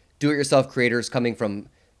of do-it-yourself creators coming from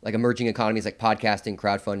like emerging economies like podcasting,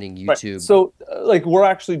 crowdfunding, YouTube. Right. So we're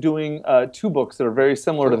actually doing 2 books that are very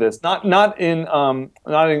similar to this, not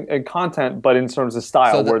in content, but in terms of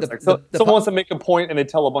style. So someone wants to make a point and they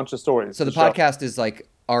tell a bunch of stories. So the podcast is like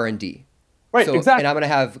R&D. Right, exactly. And I'm going to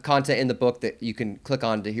have content in the book that you can click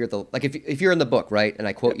on to hear if you're in the book, right, and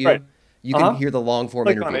I quote you, right. You can hear the long form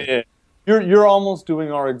interview. On it, yeah. You're almost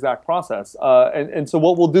doing our exact process. And so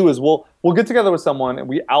what we'll do is we'll get together with someone and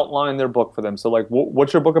we outline their book for them. So like,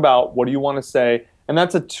 what's your book about? What do you want to say? And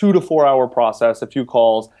that's a 2 to 4 hour process, a few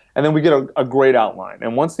calls. and then we get a great outline.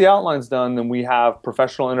 And once the outline's done, then we have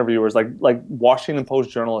professional interviewers like Washington Post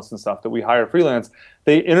journalists and stuff that we hire freelance.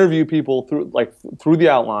 They interview people through the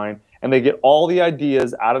outline, and they get all the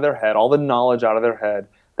ideas out of their head, all the knowledge out of their head.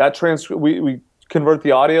 That we convert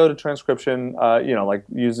the audio to transcription, like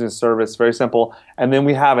using a service, very simple. And then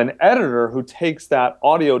we have an editor who takes that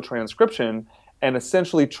audio transcription and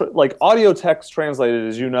essentially, like audio text translated,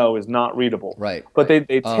 as you know, is not readable. Right. But they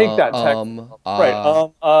take that text.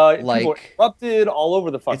 Right. Like, people are interrupted all over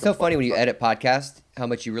the fucking It's so funny when you edit podcasts, how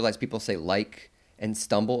much you realize people say like and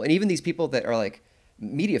stumble. And even these people that are like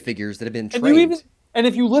media figures that have been trained. And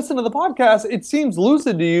if you listen to the podcast, it seems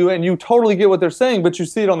lucid to you and you totally get what they're saying, but you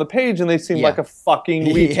see it on the page and they seem like a fucking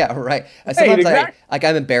leech. Yeah, right. Sometimes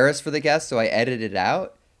I'm embarrassed for the guest, so I edit it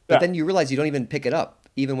out. But then you realize you don't even pick it up,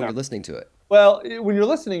 even when you're listening to it. Well, when you're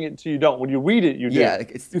listening to you don't. When you read it, you do. Yeah,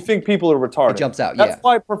 you think people are retarded. It jumps out, That's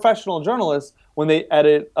why professional journalists, when they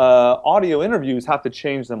edit audio interviews, have to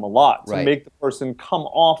change them a lot to make the person come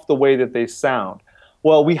off the way that they sound.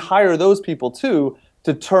 Well, we hire those people too,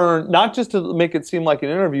 to turn, not just to make it seem like an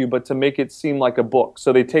interview, but to make it seem like a book.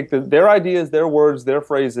 So they take their ideas, their words, their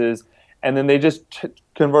phrases, and then they just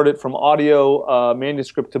convert it from audio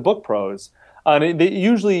manuscript to book prose. And it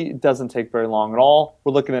usually doesn't take very long at all.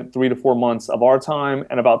 We're looking at 3 to 4 months of our time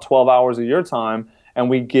and about 12 hours of your time, and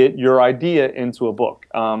we get your idea into a book.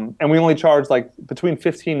 And we only charge like between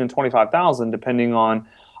 $15,000 and $25,000, depending on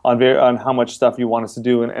how much stuff you want us to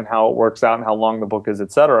do and how it works out and how long the book is,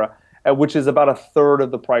 et cetera. Which is about a third of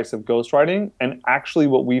the price of ghostwriting. And actually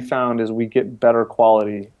what we found is we get better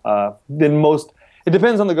quality than most. It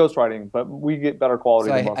depends on the ghostwriting, but we get better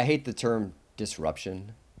quality than most. I hate the term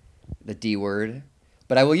disruption, the D word,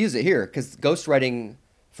 but I will use it here because ghostwriting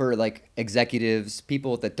for like executives,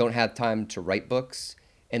 people that don't have time to write books,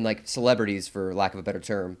 and like celebrities, for lack of a better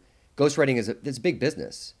term, ghostwriting is a big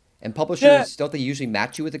business. And publishers, don't they usually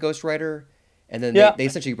match you with a ghostwriter? And then they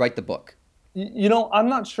essentially write the book. I'm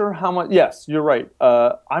not sure how much. Yes, you're right.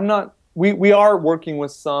 I'm not. We are working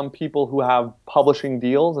with some people who have publishing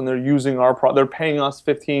deals, and they're using they're paying us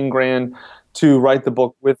 $15,000 to write the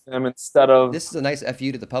book with them instead of. This is a nice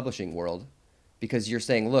FU to the publishing world, because you're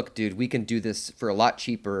saying, look, dude, we can do this for a lot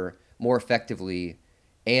cheaper, more effectively.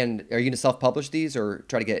 And are you going to self-publish these or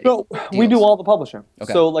try to get? No, we do all the publishing.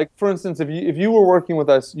 Okay. So, like for instance, if you were working with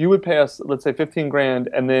us, you would pay us, let's say, $15,000,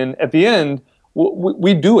 and then at the end.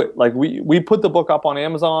 We do it. Like we put the book up on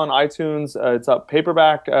Amazon, iTunes. It's up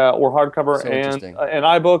paperback or hardcover and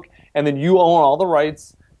iBook. And then you own all the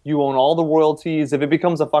rights. You own all the royalties. If it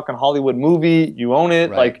becomes a fucking Hollywood movie, you own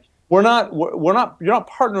it. Right. Like you're not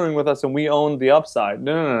partnering with us and we own the upside.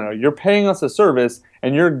 No. You're paying us a service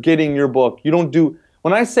and you're getting your book. You don't do.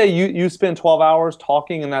 When I say you spend 12 hours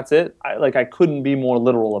talking and that's it, I couldn't be more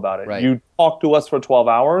literal about it. Right. You talk to us for 12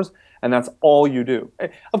 hours. And that's all you do.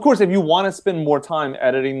 Of course, if you want to spend more time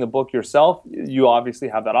editing the book yourself, you obviously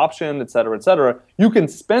have that option, et cetera, et cetera. You can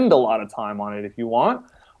spend a lot of time on it if you want.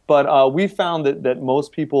 But we found that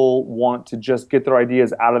most people want to just get their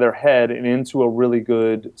ideas out of their head and into a really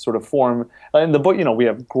good sort of form. In the book, we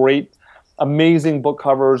have great, amazing book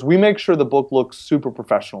covers. We make sure the book looks super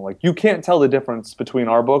professional. Like you can't tell the difference between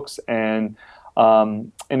our books and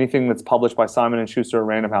anything that's published by Simon & Schuster or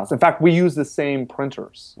Random House. In fact, we use the same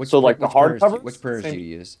printers. Which hardcovers. Which printers do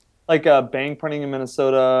you use? Like Bang Printing in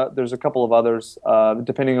Minnesota. There's a couple of others,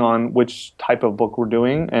 depending on which type of book we're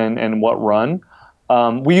doing and what run.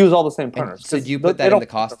 We use all the same printers. So do you put that in the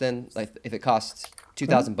cost then? Like if it costs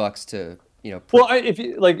 $2,000 to print? Well, if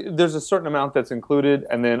you there's a certain amount that's included,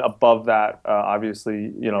 and then above that,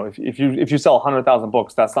 obviously, if you sell 100,000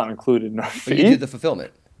 books, that's not included in our fee. But you do the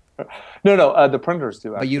fulfillment. No, the printers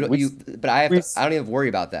do. Actually. But I don't even have to worry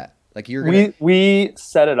about that. Like we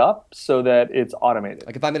set it up so that it's automated.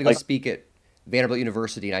 Like if I'm going to go speak at Vanderbilt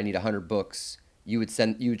University and I need 100 books, you would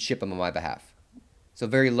ship them on my behalf. So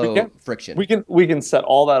very low friction. We can set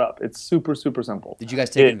all that up. It's super simple. Did you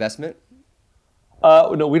guys take investment?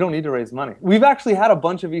 No, we don't need to raise money. We've actually had a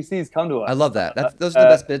bunch of VCs come to us. I love that. Those are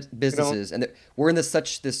the best businesses, and we're in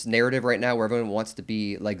this narrative right now where everyone wants to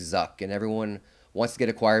be like Zuck and everyone wants to get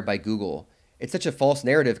acquired by Google. It's such a false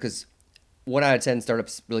narrative because 1 out of 10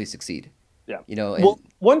 startups really succeed. Yeah. Well,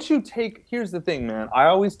 once you here's the thing, man. I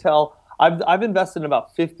always tell, I've invested in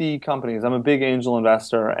about 50 companies. I'm a big angel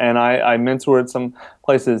investor, and I mentor at some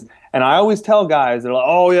places. And I always tell guys, they're like,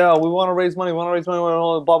 oh yeah, we want to raise money, blah,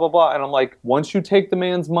 blah, blah. And I'm like, once you take the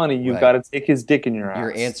man's money, you've got to take his dick in your ass.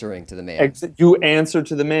 You're answering to the man. You answer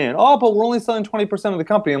to the man. Oh, but we're only selling 20% of the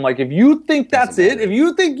company. I'm like, if you think that's it, if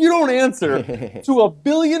you think you don't answer to $1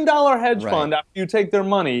 billion hedge fund after you take their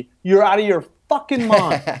money, you're out of your fucking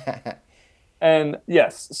mind. And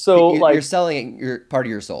yes, so You're like selling your part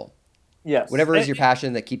of your soul. yes. Whatever is your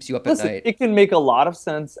passion that keeps you up at Listen, night. it can make a lot of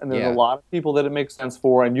sense, and there's a Yeah. lot of people that it makes sense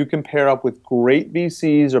for, and you can pair up with great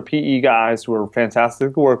VCs or PE guys who are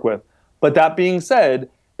fantastic to work with. But that being said,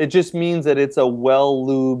 it just means that it's a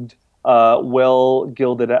well-lubed,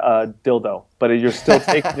 well-gilded dildo. But you're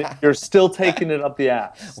still taking it up the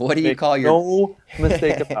ass. What do you Make call your no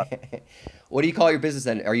mistake about it. What do you call your business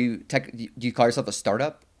then? Are you tech do you call yourself a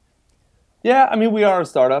startup? Yeah, I mean, we are a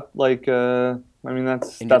startup. Like, I mean, And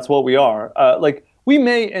you're that's what we are. Like, we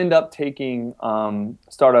may end up taking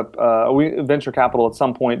startup, venture capital at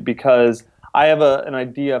some point because I have an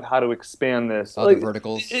idea of how to expand this. other Like,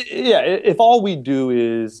 verticals? yeah, if all we do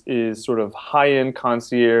is sort of high-end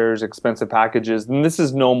concierge, expensive packages, then this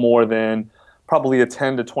is no more than probably a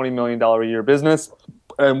 $10 to $20 million a year business.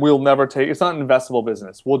 And we'll never take. It's not an investable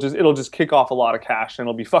business. It'll just kick off a lot of cash and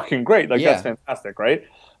it'll be fucking great. Like that's Yeah. fantastic, right?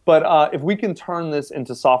 But if we can turn this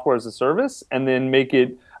into software as a service and then make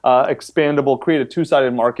it expandable, create a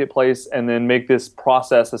two-sided marketplace, and then make this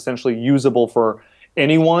process essentially usable for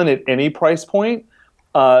anyone at any price point,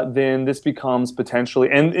 then this becomes potentially,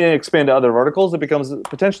 and expand to other verticals, it becomes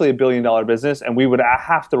potentially $1 billion business, and we would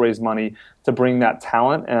have to raise money to bring that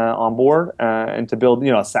talent on board, and to build,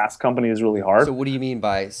 a SaaS company is really hard. So what do you mean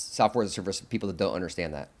by software as a service for people that don't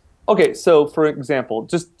understand that? Okay, so for example,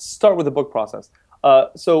 just start with the book process.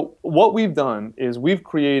 So what we've done is we've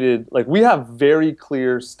created, like, we have very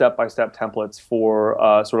clear step-by-step templates for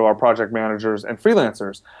sort of our project managers and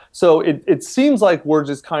freelancers. So it seems like we're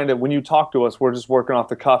just kind of, when you talk to us, we're just working off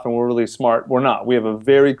the cuff and we're really smart. We're not. We have a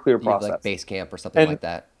very clear Do you have process. like Basecamp or something And like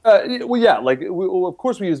that? well, yeah, like of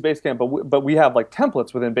course we use Basecamp, but we have like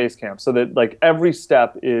templates within Basecamp so that like every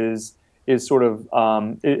step is sort of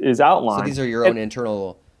is outlined. So these are your And own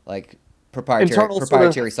internal like internal sort of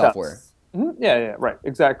proprietary software. steps. Mhm. Yeah, right,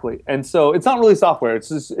 exactly. And so it's not really software.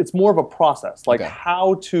 It's more of a process, like Okay.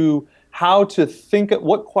 how to think.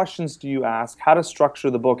 What questions do you ask? How to structure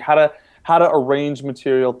the book? How to arrange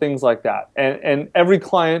material? Things like that. And every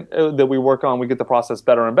client that we work on, we get the process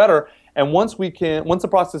better and better. And once the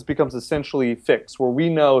process becomes essentially fixed, where we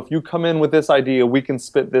know if you come in with this idea, we can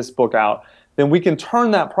spit this book out, then we can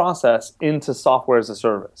turn that process into software as a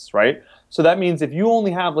service, right? So that means if you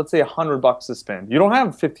only have, let's say, $100 to spend, you don't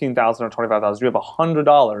have 15,000 or 25,000, you have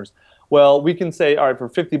 $100. Well, we can say, all right, for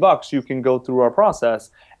 $50, you can go through our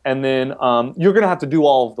process, and then you're going to have to do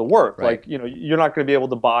all of the work. Right. Like, you're not going to be able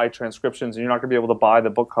to buy transcriptions, and you're not going to be able to buy the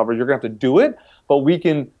book cover. You're going to have to do it, but we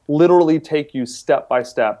can literally take you step by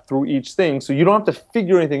step through each thing, so you don't have to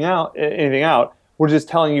figure anything out. We're just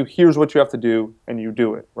telling you, here's what you have to do, and you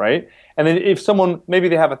do it, right? And then if someone, maybe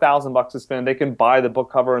they have $1,000 to spend, they can buy the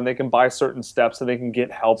book cover and they can buy certain steps and they can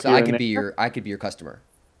get help So here I and could there. be your customer.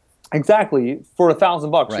 Exactly. For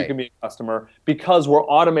 $1,000, you Right. can be a customer because we're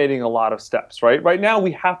automating a lot of steps, right? Right now,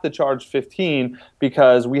 we have to charge 15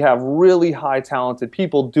 because we have really high talented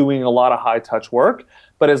people doing a lot of high touch work.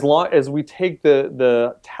 But as long as we take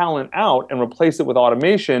the talent out and replace it with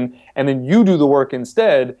automation, and then you do the work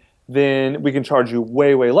instead, then we can charge you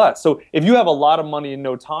way, way less. So if you have a lot of money and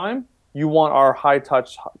no time, you want our high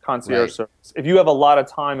touch concierge Right. service. If you have a lot of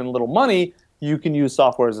time and little money, you can use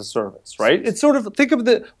software as a service, right? It's sort of, think of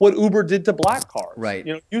what Uber did to black cars. Right.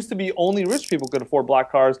 It used to be only rich people could afford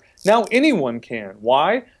black cars. Now anyone can.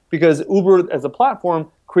 Why? Because Uber as a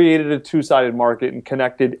platform created a two-sided market and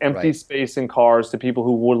connected empty Right. space in cars to people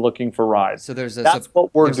who were looking for rides. So there's That's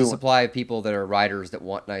what we're there's a doing. supply of people that are riders that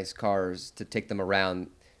want nice cars to take them around.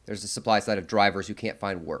 There's a supply side of drivers who can't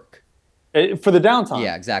find work. For the downtime.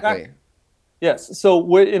 Yeah, exactly. Yes.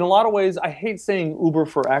 So in a lot of ways, I hate saying Uber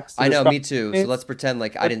for X. to I know, describe me too. So let's pretend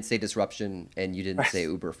like I didn't say disruption and you didn't say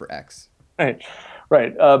Uber for X. Right,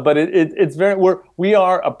 right. But it's we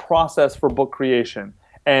are a process for book creation,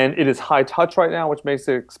 and it is high touch right now, which makes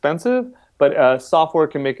it expensive. But software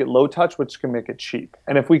can make it low touch, which can make it cheap.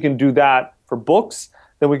 And if we can do that for books,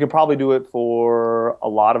 then we can probably do it for a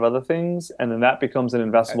lot of other things, and then that becomes an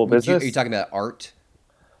investable business. Are you talking about art?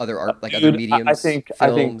 Other art, like Dude, other mediums? I think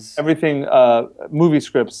films? everything, movie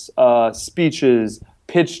scripts, speeches,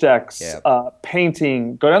 pitch decks, Yeah.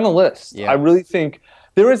 painting, go down the list. Yeah. I really think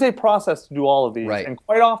there is a process to do all of these. Right. And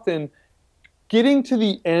quite often, getting to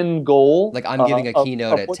the end goal. Like I'm giving a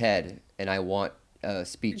keynote at what- TED and I want a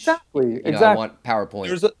speech. Exactly, I exactly. want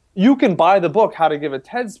PowerPoint. You can buy the book, How to Give a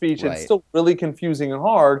TED Speech. Right. It's still really confusing and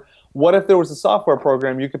hard. What if there was a software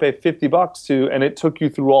program you could pay $50 to, and it took you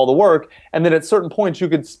through all the work, and then at certain points you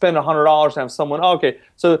could spend $100 to have someone, okay,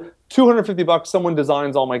 so $250, someone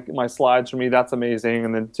designs all my slides for me, that's amazing,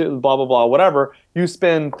 and then blah, blah, blah, whatever. You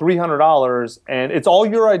spend $300, and it's all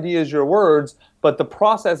your ideas, your words, but the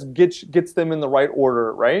process gets them in the right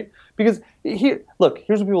order, right? Because here's what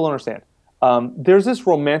people don't understand. There's this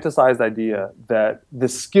romanticized idea that the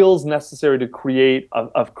skills necessary to create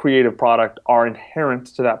a creative product are inherent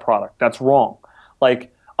to that product. That's wrong.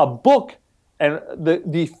 Like a book and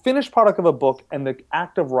the finished product of a book and the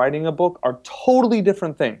act of writing a book are totally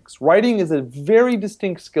different things. Writing is a very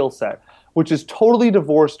distinct skill set, which is totally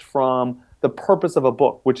divorced from the purpose of a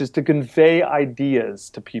book, which is to convey ideas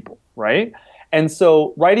to people, right? And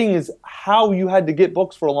so writing is how you had to get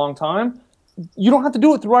books for a long time. You don't have to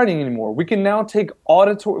do it through writing anymore. We can now take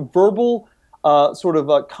verbal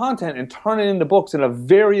content and turn it into books in a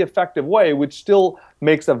very effective way, which still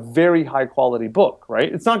makes a very high quality book,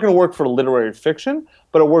 right? It's not going to work for literary fiction,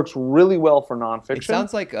 but it works really well for nonfiction. It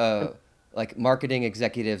sounds like marketing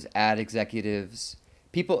executives, ad executives,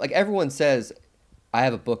 people, like everyone says, I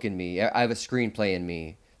have a book in me, I have a screenplay in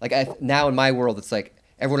me. Like now in my world, it's like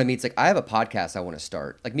everyone I meet's like, I have a podcast I want to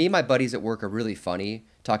start. Like me and my buddies at work are really funny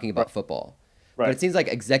talking about football. Right. But it seems like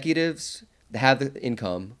executives, they have the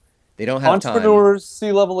income, they don't have entrepreneurs, time.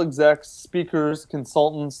 C-level execs, speakers,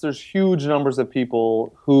 consultants, there's huge numbers of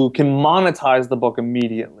people who can monetize the book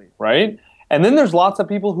immediately, right? And then there's lots of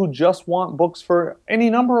people who just want books for any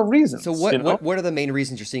number of reasons. So what are the main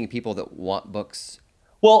reasons you're seeing people that want books?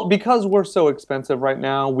 Well, because we're so expensive right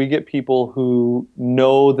now, we get people who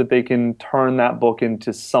know that they can turn that book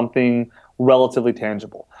into something relatively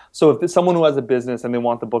tangible. So if there's someone who has a business and they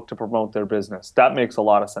want the book to promote their business, that makes a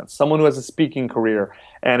lot of sense. Someone who has a speaking career,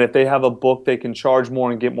 and if they have a book, they can charge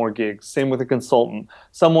more and get more gigs. Same with a consultant.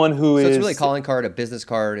 Someone who So it's really a calling card, a business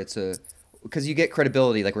card. Because you get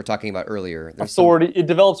credibility, like we're talking about earlier. Authority. It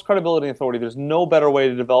develops credibility and authority. There's no better way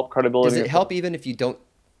to develop credibility. Does it help even if you don't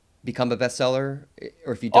become a bestseller,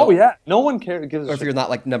 or if you don't? Oh yeah, no one cares. Or if you're not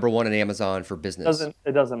like number one on Amazon for business.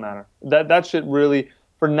 It doesn't matter. That shit really,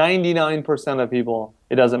 for 99% of people,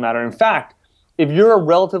 it doesn't matter. In fact, if you're a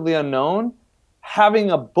relatively unknown,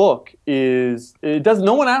 having a book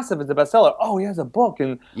no one asks if it's a bestseller. Oh, he has a book,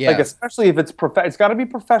 and like especially if it's it's got to be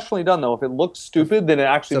professionally done though. If it looks stupid, then it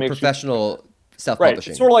actually makes professional self-publishing. Right.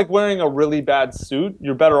 It's sort of like wearing a really bad suit.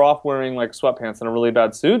 You're better off wearing like sweatpants than a really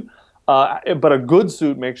bad suit. But a good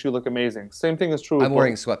suit makes you look amazing. Same thing is true with I'm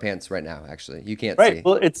wearing sweatpants right now, actually. You can't see. Right.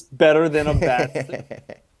 Well, it's better than a bad suit.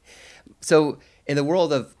 So in the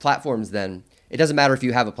world of platforms then, it doesn't matter if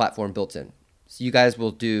you have a platform built in. So you guys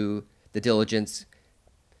will do the diligence.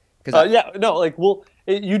 You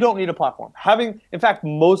don't need a platform.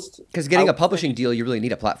 Because getting a publishing deal, you really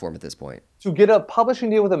need a platform at this point. To get a publishing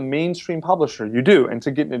deal with a mainstream publisher, you do, and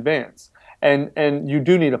to get in advance. And you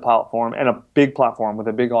do need a platform, and a big platform with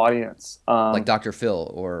a big audience. Like Dr.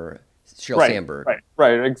 Phil or Sheryl Sandberg.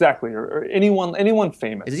 Right, exactly. Or anyone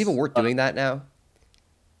famous. Is it even worth doing that now?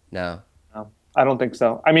 No, I don't think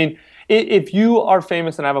so. I mean, if you are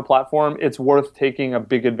famous and have a platform, it's worth taking a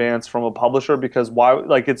big advance from a publisher because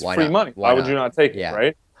it's free money. Why would you not take it,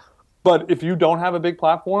 right? But if you don't have a big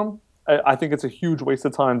platform, I think it's a huge waste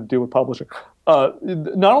of time to deal with publishing.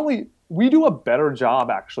 Not only we do a better job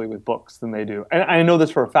actually with books than they do. And I know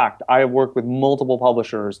this for a fact. I have worked with multiple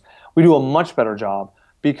publishers. We do a much better job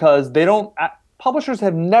because publishers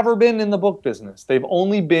have never been in the book business. They've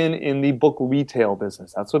only been in the book retail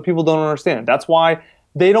business. That's what people don't understand. That's why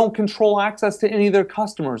they don't control access to any of their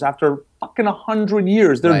customers after fucking 100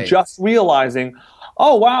 years. They're just realizing,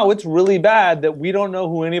 oh, wow, it's really bad that we don't know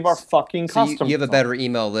who any of our fucking customers are. You have a better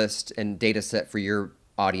email list and data set for your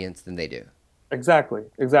audience than they do. Exactly.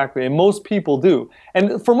 And most people do.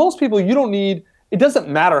 And for most people, it doesn't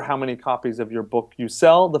matter how many copies of your book you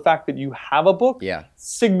sell. The fact that you have a book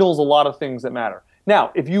signals a lot of things that matter.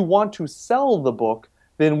 Now, if you want to sell the book,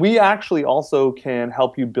 then we actually also can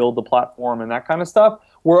help you build the platform and that kind of stuff.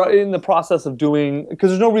 We're in the process of doing,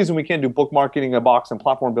 because there's no reason we can't do book marketing in a box and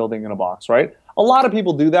platform building in a box, right? A lot of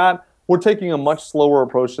people do that. We're taking a much slower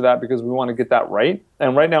approach to that because we want to get that right.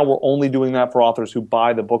 And right now we're only doing that for authors who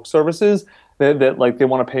buy the book services that like they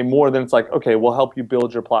want to pay more. Then it's like, okay, we'll help you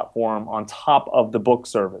build your platform on top of the book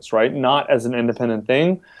service, right? Not as an independent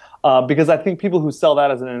thing. Because I think people who sell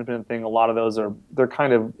that as an independent thing, a lot of those they're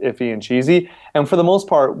kind of iffy and cheesy. And for the most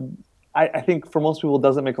part, I think for most people it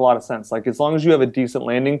doesn't make a lot of sense. Like as long as you have a decent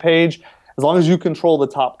landing page, as long as you control the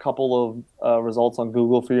top couple of results on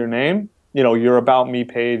Google for your name, your About Me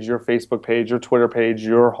page, your Facebook page, your Twitter page,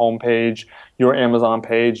 your home page, your Amazon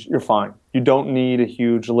page, you're fine. You don't need a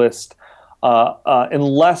huge list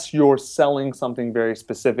unless you're selling something very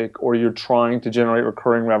specific or you're trying to generate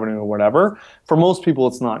recurring revenue or whatever. For most people,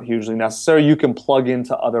 it's not hugely necessary. You can plug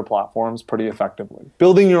into other platforms pretty effectively.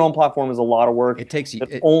 Building your own platform is a lot of work. It takes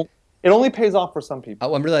you. It only pays off for some people.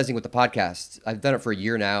 Oh, I'm realizing with the podcast, I've done it for a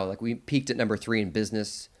year now. Like we peaked at number 3 in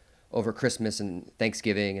business over Christmas and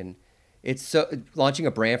Thanksgiving, and it's so launching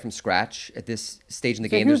a brand from scratch at this stage in the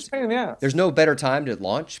It's a game. huge pain in the ass. There's no better time to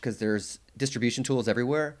launch because there's distribution tools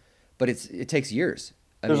everywhere, but it takes years.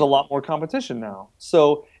 There's a lot more competition now.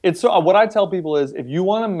 So what I tell people is if you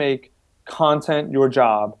want to make content your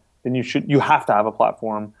job, then you have to have a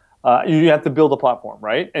platform. You have to build a platform,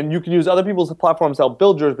 right? And you can use other people's platforms to help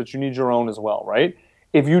build yours, but you need your own as well, right?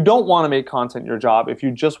 If you don't want to make content your job, if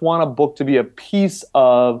you just want a book to be a piece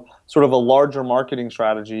of sort of a larger marketing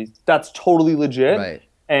strategy, that's totally legit. Right.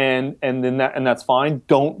 And that's fine.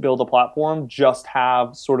 Don't build a platform. Just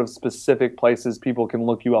have sort of specific places people can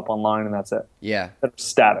look you up online, and that's it. Yeah. That's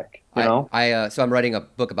static. You know. So I'm writing a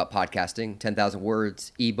book about podcasting, 10,000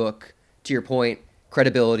 words, ebook. To your point,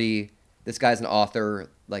 credibility. This guy's an author.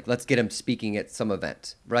 Like, let's get him speaking at some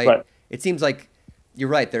event, right? Right. It seems like you're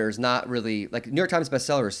right. There's not really like New York Times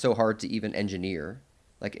bestseller is so hard to even engineer.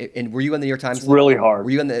 Like, and were you on the New York Times? It's really hard.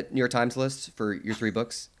 Were you on the New York Times list for your 3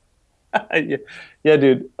 books? Yeah,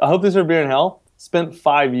 dude. I Hope This Are Beer and Health spent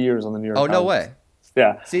 5 years on the New York Times. Oh, no way.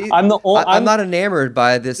 Yeah. See, I'm not enamored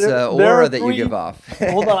by this aura that you give off.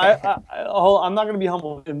 Hold on. I'm not going to be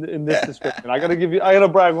humble in this description. I got to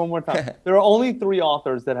brag one more time. There are only 3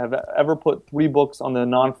 authors that have ever put 3 books on the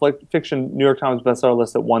non-fiction New York Times bestseller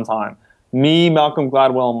list at one time. Me, Malcolm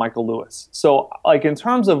Gladwell, and Michael Lewis. So, like, in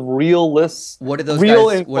terms of real lists, what do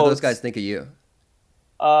those guys think of you?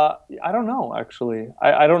 I don't know, actually.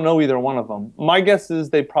 I don't know either one of them. My guess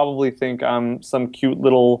is they probably think I'm some cute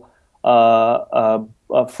little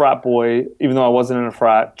frat boy, even though I wasn't in a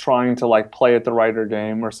frat, trying to like play at the writer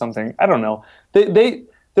game or something. I don't know.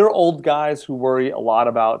 They're old guys who worry a lot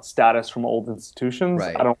about status from old institutions.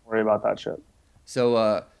 Right. I don't worry about that shit. So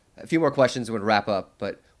a few more questions would wrap up,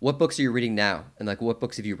 but what books are you reading now? And like what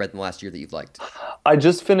books have you read in the last year that you've liked? I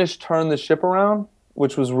just finished Turn the Ship Around,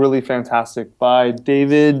 which was really fantastic, by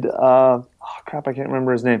David. I can't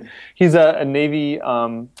remember his name. He's a Navy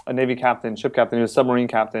captain, ship captain. He was a submarine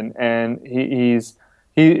captain, and his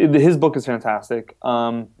book is fantastic.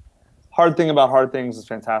 Hard Thing About Hard Things is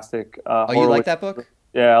fantastic. You like that book?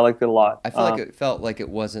 Yeah, I liked it a lot. I feel like it felt like it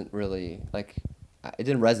wasn't really like it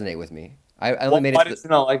didn't resonate with me. I only made it. Why did you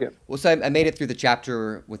not like it? Well, so I made it through the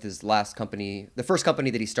chapter with his last company, the first company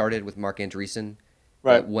that he started with Mark Andreessen,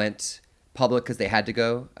 that went public because they had to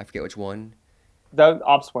go. I forget which one. That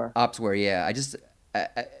Opsware. Opsware, yeah.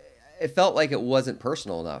 It felt like it wasn't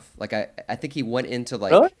personal enough. Like I think he went into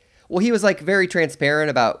like, really? Well, he was like very transparent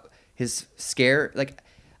about his scare. Like,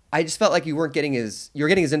 I just felt like you were getting his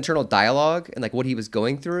internal dialogue and like what he was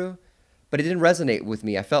going through, but it didn't resonate with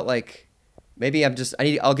me. I felt like maybe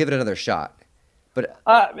I'll give it another shot. But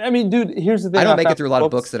I mean, dude, here's the thing. I don't make it through a lot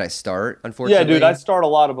of books that I start, unfortunately. Yeah, dude, I start a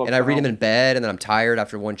lot of books. And I read them in bed, and then I'm tired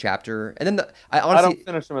after one chapter. And then I honestly, I don't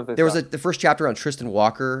finish them if they the first chapter on Tristan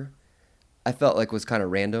Walker, I felt like was kind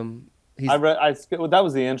of random. That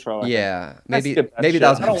was the intro. Yeah, maybe that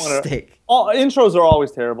was my mistake. Intros are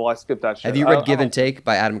always terrible. I skipped that shit. Have you read Give and Take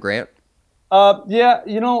by Adam Grant? Yeah,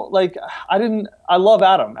 like I love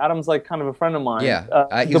Adam. Adam's like kind of a friend of mine.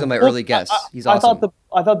 Yeah, he was on my early guests. He's awesome.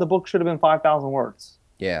 I thought the book should have been 5,000 words.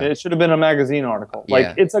 Yeah, it should have been a magazine article.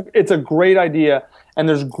 Like yeah. it's a great idea, and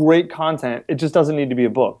there's great content. It just doesn't need to be a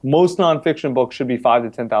book. Most nonfiction books should be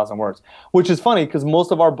 5,000 to 10,000 words, which is funny because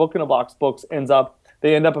most of our Book in a Box books end up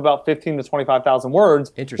about 15,000 to 25,000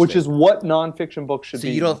 words, which is what nonfiction books should be.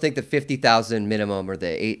 So you don't think the 50,000 minimum or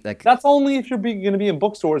the 8 like? That's only if you're going to be in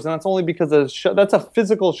bookstores, and that's only because that's a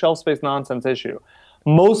physical shelf space nonsense issue.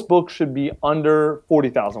 Most books should be under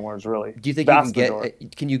 40,000 words, really. Do you think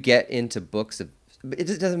can you get into books?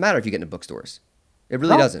 It doesn't matter if you get into bookstores. It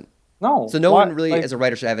really doesn't. No. So no one really, as a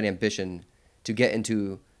writer, should have an ambition to get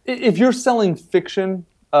into. If you're selling fiction,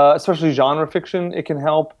 especially genre fiction, it can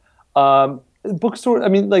help. Bookstore. I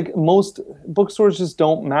mean, like most bookstores just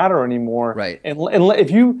don't matter anymore. Right. And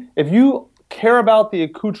if you care about the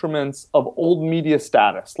accoutrements of old media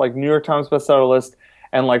status, like New York Times bestseller list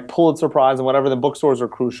and like Pulitzer Prize and whatever, then bookstores are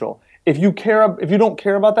crucial. If you don't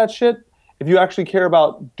care about that shit, if you actually care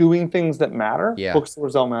about doing things that matter,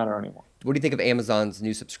 bookstores don't matter anymore. What do you think of Amazon's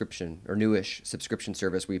new subscription or newish subscription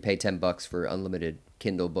service where you pay $10 for unlimited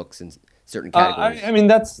Kindle books in certain categories? I mean,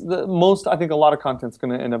 that's the most. I think a lot of content's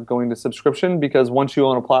going to end up going to subscription because once you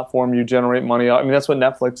own a platform, you generate money. I mean, that's what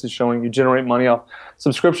Netflix is showing. You generate money off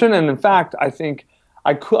subscription, and in fact, I think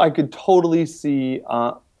I could totally see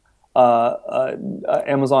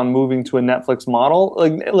Amazon moving to a Netflix model.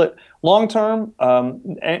 Like, look, long term,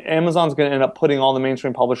 Amazon's going to end up putting all the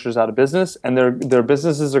mainstream publishers out of business, and their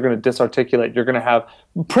businesses are going to disarticulate. You're going to have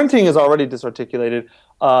printing is already disarticulated.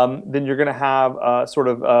 Then you're going to have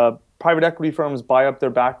private equity firms buy up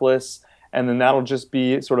their backlists, and then that'll just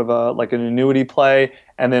be sort of like an annuity play.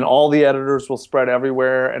 And then all the editors will spread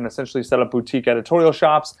everywhere and essentially set up boutique editorial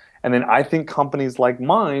shops. And then I think companies like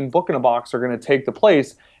mine, Book in a Box, are going to take the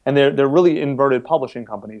place. And they're really inverted publishing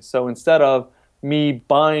companies. So instead of me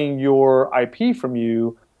buying your IP from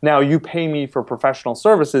you, now you pay me for professional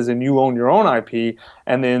services and you own your own IP.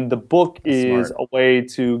 And then the book is Smart. a way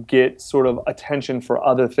to get sort of attention for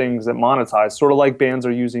other things that monetize, sort of like bands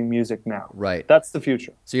are using music now. Right. That's the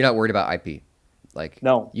future. So you're not worried about IP? Like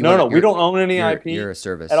No, you no, want- no. We you're- don't own any you're- IP You're a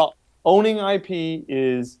service. at all. Owning IP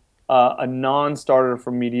is a non-starter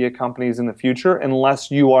for media companies in the future, unless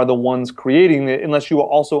you are the ones creating it, unless you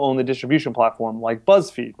also own the distribution platform like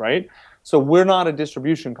BuzzFeed, right? So we're not a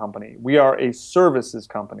distribution company. We are a services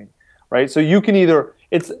company, right? So you can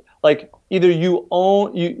it's like either you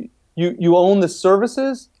own you own the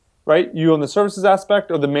services, right? You own the services aspect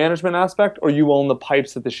or the management aspect, or you own the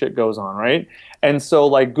pipes that the shit goes on, right? And so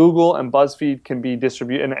like Google and BuzzFeed can be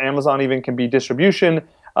and Amazon even can be distribution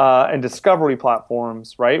and discovery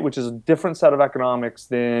platforms, right? Which is a different set of economics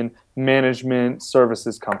than management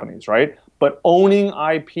services companies, right? But owning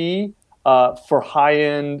IP for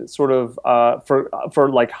high-end sort of for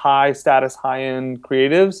like high status, high-end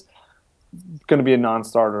creatives, going to be a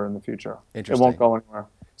non-starter in the future. It Interesting. won't go anywhere.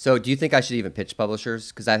 So do you think I should even pitch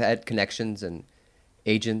publishers? Because I've had connections and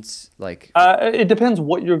agents like. It depends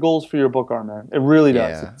what your goals for your book are, man. It really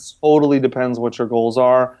does. Yeah. It totally depends what your goals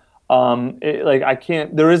are.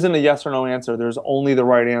 There isn't a yes or no answer. There's only the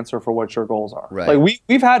right answer for what your goals are. Right. Like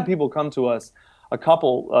we've had people come to us, a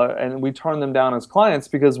couple, and we turned them down as clients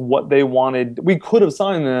because what they wanted, we could have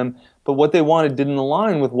signed them, but what they wanted didn't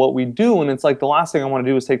align with what we do. And it's like the last thing I want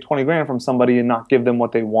to do is take 20 grand from somebody and not give them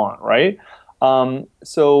what they want, right?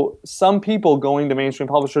 So some people going to mainstream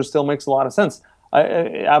publishers still makes a lot of sense.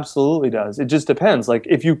 It absolutely does. It just depends. Like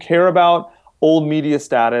if you care about old media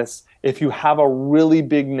status, if you have a really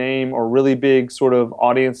big name or really big sort of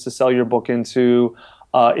audience to sell your book into,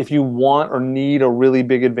 if you want or need a really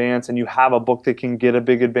big advance and you have a book that can get a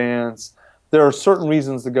big advance, there are certain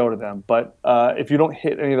reasons to go to them. But if you don't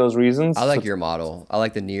hit any of those reasons, I like your model. I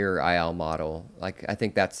like the near IL model. Like I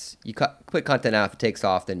think that's you put content out. If it takes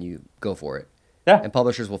off, then you go for it. Yeah. And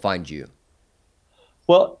publishers will find you.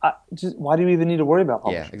 Well, why do you even need to worry about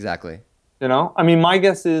publishing? Yeah, exactly. You know, I mean, my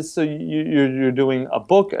guess is so you're doing a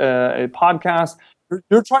book, a podcast.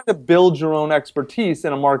 You're trying to build your own expertise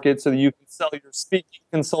in a market so that you can sell your speaking,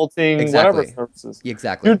 consulting, Exactly. whatever services.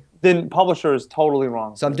 Exactly. Then publisher is totally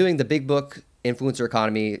wrong. So I'm doing the big book, Influencer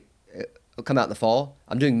Economy, will come out in the fall.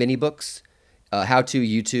 I'm doing mini books, how-to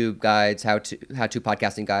YouTube guides, how-to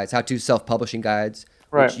podcasting guides, how-to self-publishing guides,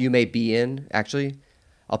 Right. which you may be in, actually.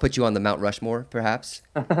 I'll put you on the Mount Rushmore, perhaps.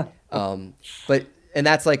 And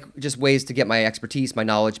that's like just ways to get my expertise, my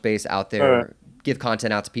knowledge base out there, Right. give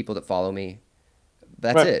content out to people that follow me.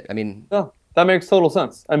 That's Right. it. I mean, No, that makes total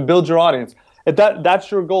sense. And build your audience. If that's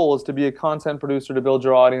your goal, is to be a content producer, to build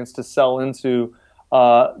your audience, to sell into.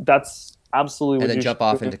 That's absolutely what and then you jump should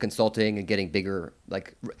off do. into consulting and getting bigger,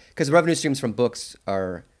 like, because revenue streams from books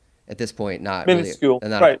are at this point not minuscule,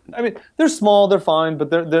 really, right? I mean, they're small, they're fine, but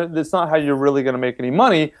that's not how you're really going to make any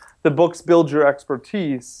money. The books build your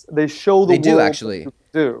expertise. They show the They do, world actually. what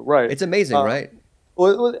you do, right? It's amazing, right?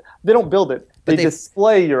 Well, they don't build it. But They they-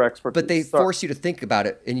 display your expertise. But they Sorry. force you to think about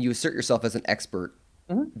it, and you assert yourself as an expert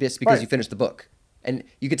just because Mm-hmm. Right. you finished the book. And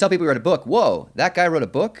you can tell people you read a book. Whoa, that guy wrote a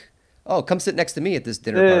book? Oh, come sit next to me at this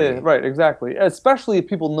dinner party. Yeah, right, exactly. Especially if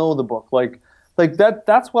people know the book, like that.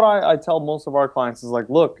 That's what I tell most of our clients is like,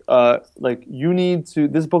 look, like you need to.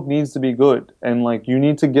 This book needs to be good, and like you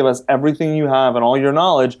need to give us everything you have and all your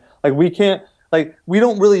knowledge. Like we can't. Like we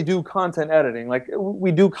don't really do content editing. Like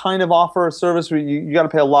we do kind of offer a service where you got to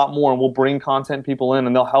pay a lot more, and we'll bring content people in,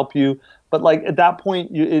 and they'll help you. But like at that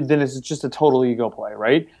point, then it's just a total ego play,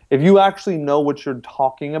 right? If you actually know what you're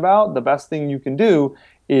talking about, the best thing you can do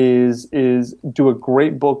is do a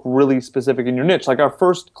great book really specific in your niche. Like our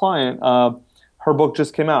first client, her book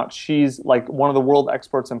just came out. She's like one of the world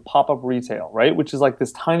experts in pop-up retail, right? Which is like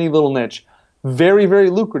this tiny little niche. Very, very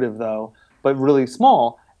lucrative though, but really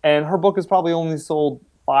small. And her book has probably only sold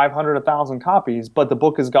 500, 1,000 copies, but the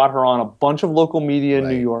book has got her on a bunch of local media in New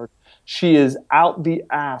Right. York. She is out the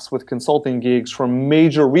ass with consulting gigs from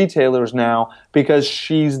major retailers now because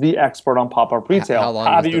she's the expert on pop-up retail. how long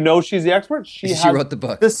How was do the- you know she's the expert? She She has wrote the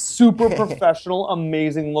book. this super professional,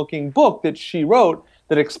 amazing looking book that she wrote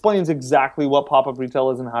that explains exactly what pop-up retail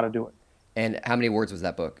is and how to do it. And how many words was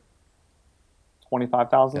that book?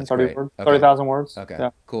 25,000, That's 30 great. words, Okay. 30,000 words. Okay. Yeah.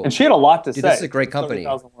 Cool. And she had a lot to Dude, say. this is a great company.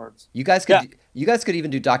 30,000 words. You guys Yeah. could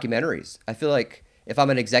even do documentaries. I feel like if I'm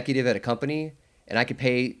an executive at a company and I could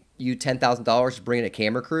pay you $10,000 to bring in a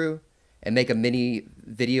camera crew and make a mini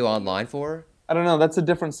video online for her. I don't know. That's a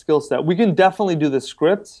different skill set. We can definitely do the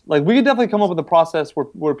script. Like we could definitely come up with a process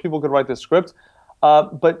where people could write the script.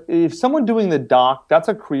 But if someone doing the doc, that's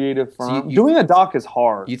a creative firm. Doing a doc is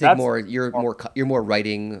hard. You think you're more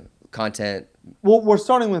writing content. Well, we're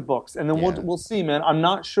starting with books, and then Yeah. we'll see, man. I'm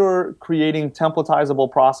not sure creating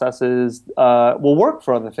templatizable processes will work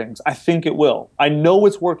for other things. I think it will. I know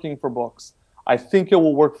it's working for books. I think it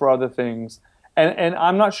will work for other things. And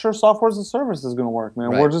I'm not sure software as a service is going to work, man.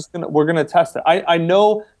 Right. We're gonna test it. I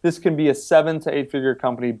know this can be a 7 to 8 figure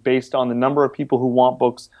company based on the number of people who want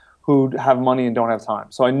books, who have money and don't have time.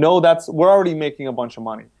 So I know we're already making a bunch of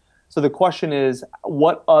money. So the question is,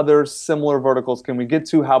 what other similar verticals can we get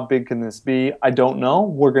to? How big can this be? I don't know.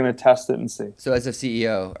 We're going to test it and see. So as a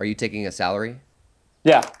CEO, are you taking a salary?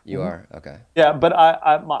 Yeah. You are? Okay. Yeah, but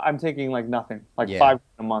I'm taking like nothing, like Yeah. $5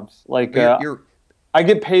 a month. Like You're I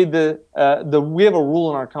get paid we have a rule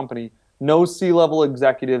in our company. No C-level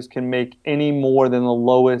executives can make any more than the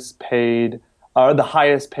lowest paid or the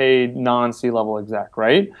highest paid non-C-level exec,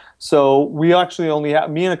 right? So we actually only have,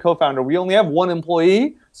 me and a co-founder, we only have one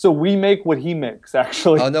employee, so we make what he makes,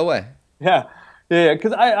 actually. Oh, no way. Yeah. Yeah,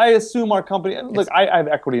 because I assume our company, look, I have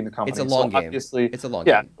equity in the company. It's a long game. Obviously, It's a long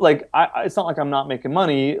yeah, game. like it's not like I'm not making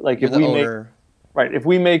money. Like You're if the we owner. if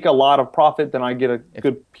we make a lot of profit, then I get a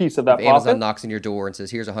good piece of that If profit. Amazon knocks on your door and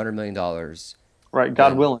says, "Here's $100 million," Right, God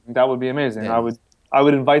then- willing, that would be amazing. then- I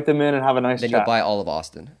would invite them in and have a nice then chat. you'll buy all of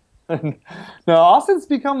Austin. No, Austin's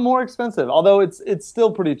become more expensive, although it's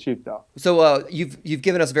still pretty cheap though. So you've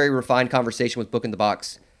given us a very refined conversation with Book in the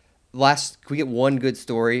Box. Can we get one good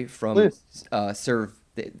story from Please.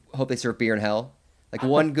 Hope They Serve Beer in Hell? Like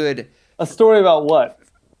one good A story about what?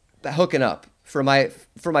 hooking up for my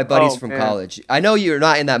buddies Oh, from man. college. I know you're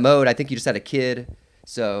not in that mode. I think you just had a kid.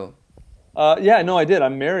 So Yeah, no, I did.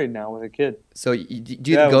 I'm married now with a kid. do you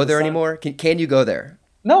Yeah, even go with the there son. anymore? Can you go there?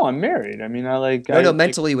 No, I'm married. I mean, No,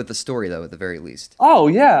 mentally with the story though, at the very least. Oh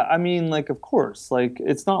yeah, I mean, like, of course. Like,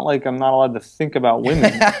 it's not like I'm not allowed to think about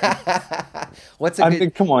women. What's a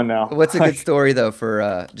good come on now. What's a good story though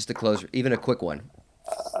for just to close, even a quick one?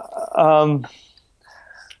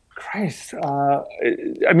 Christ.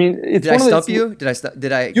 I mean, it's Did I one of stump those, you?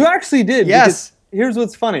 Did I? You actually did. Yes. because Here's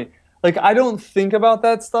what's funny. Like, I don't think about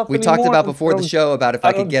that stuff We anymore. talked about before the show about if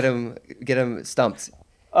I could don't- get him stumped.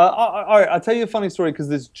 All right, I'll tell you a funny story because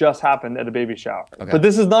this just happened at a baby shower. Okay. But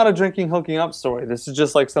this is not a drinking, hooking up story. This is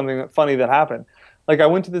just like something funny that happened. Like I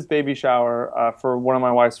went to this baby shower for one of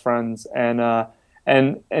my wife's friends, and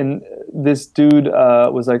this dude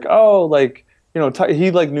was like, oh, like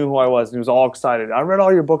he like knew who I was, and he was all excited. I read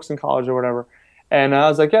all your books in college or whatever. And I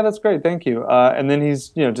was like, yeah, that's great, thank you. And then he's,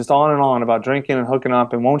 just on and on about drinking and hooking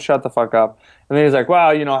up and won't shut the fuck up. And then he's like, wow,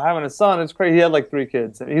 having a son, it's crazy. He had like 3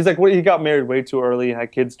 kids. And he's like, he got married way too early and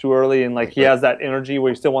had kids too early. And like, he has that energy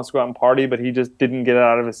where he still wants to go out and party, but he just didn't get it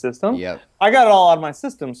out of his system. Yep. I got it all out of my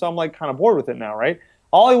system. So I'm like kind of bored with it now, right?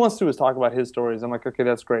 All he wants to do is talk about his stories. I'm like, okay,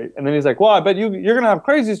 that's great. And then he's like, well, I bet you're going to have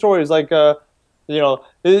crazy stories like,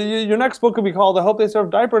 your next book could be called I Hope They Serve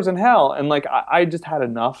Diapers in Hell. And like, I just had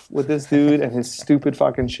enough with this dude and his stupid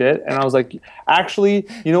fucking shit. And I was like, actually,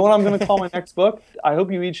 you know what I'm going to call my next book? I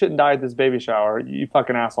Hope You Eat Shit and Die at This Baby Shower, you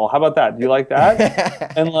fucking asshole. How about that? Do you like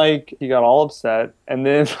that? And like, he got all upset. And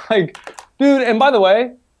then like, dude, and by the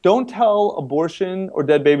way, don't tell abortion or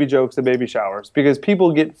dead baby jokes at baby showers because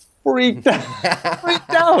people get freaked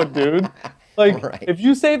out, dude. Like, Right. if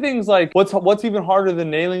you say things like, what's even harder than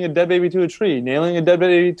nailing a dead baby to a tree, nailing a dead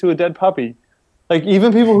baby to a dead puppy? Like,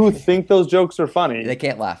 even people who think those jokes are funny They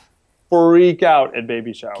can't laugh. freak out at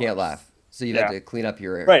baby showers. Can't laugh. So you Yeah. have to clean up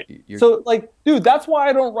your Right. Your, So, like, dude, that's why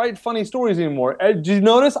I don't write funny stories anymore. Did you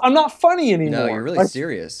notice? I'm not funny anymore. no, you're really Like,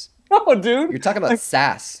 serious. No, dude. You're talking about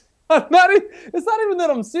sass. It's not even that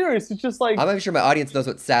I'm serious. It's just like, I'm not sure my audience knows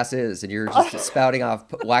what sass is, and you're just spouting off,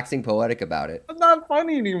 waxing poetic about it. I'm not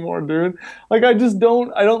funny anymore, dude. Like I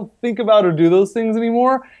don't think about or do those things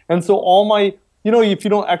anymore. And so all my, if you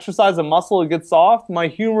don't exercise a muscle, it gets soft. My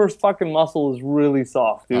humor fucking muscle is really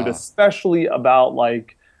soft, dude, especially about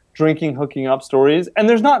like drinking, hooking up stories. And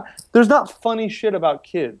there's not funny shit about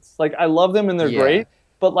kids. Like I love them and they're great.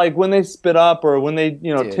 But like when they spit up or when they,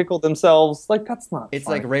 Dude. tickle themselves, like that's not It's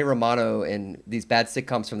funny. like Ray Romano and these bad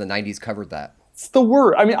sitcoms from the 90s covered that. It's the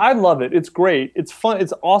word. I mean, I love it. It's great. It's fun.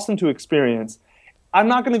 It's awesome to experience. I'm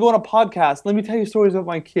not going to go on a podcast. Let me tell you stories of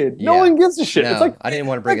my kid. No Yeah. one gives a shit. No, It's like I didn't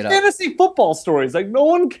want to bring it up. fantasy football stories. Like no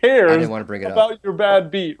one I cares didn't want to bring it up. about your bad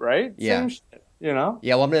beat, right? Yeah. Same shit, you know?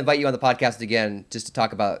 Yeah, well, I'm going to invite you on the podcast again just to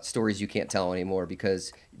talk about stories you can't tell anymore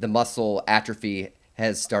because the muscle atrophy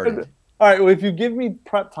has started. All right, well, if you give me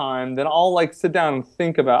prep time, then I'll like sit down and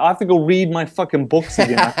think about. I have to go read my fucking books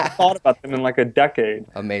again. I haven't thought about them in like a decade.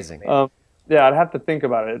 Amazing. Yeah, I'd have to think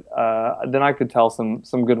about it. Then I could tell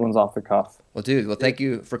some good ones off the cuff. Well, dude, well, thank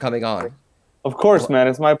you for coming on. Of course, man.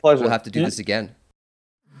 It's my pleasure. We'll have to do this again.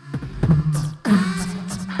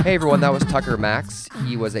 Hey, everyone. That was Tucker Max.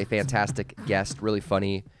 He was a fantastic guest, really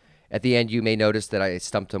funny. At the end, you may notice that I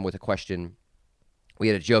stumped him with a question. We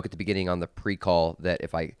had a joke at the beginning on the pre-call that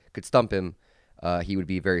if I could stump him, he would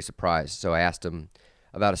be very surprised. So I asked him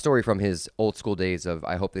about a story from his old school days of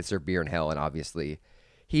I hope they serve beer in hell, and obviously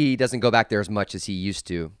he doesn't go back there as much as he used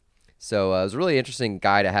to. So it was a really interesting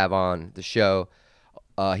guy to have on the show.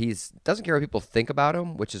 He doesn't care what people think about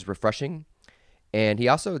him, which is refreshing. And he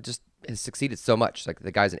also just has succeeded so much. Like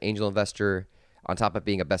the guy's an angel investor on top of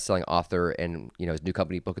being a best-selling author, and his new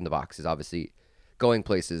company, Book in the Box, is obviously going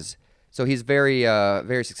places. So he's very,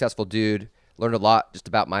 very successful dude. Learned a lot just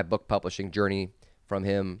about my book publishing journey from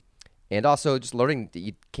him, and also just learning that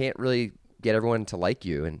you can't really get everyone to like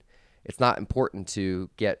you, and it's not important to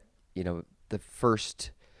get the first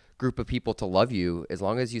group of people to love you as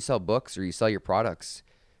long as you sell books or you sell your products.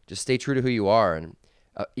 Just stay true to who you are, and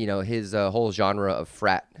his whole genre of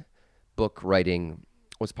frat book writing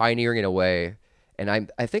was pioneering in a way. And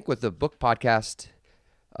I think with the book podcast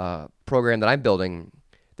program that I'm building,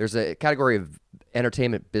 there's a category of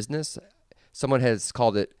entertainment business. Someone has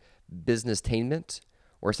called it business-tainment,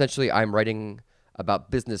 where essentially I'm writing about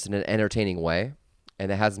business in an entertaining way,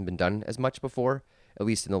 and it hasn't been done as much before, at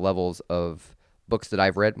least in the levels of books that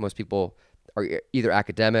I've read. Most people are either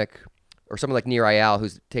academic or someone like Nir Eyal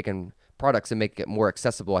who's taken products and make it more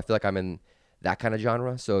accessible. I feel like I'm in that kind of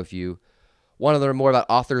genre. So if you want to learn more about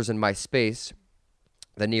authors in my space,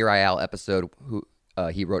 the Nir Eyal episode,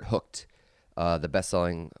 he wrote Hooked, the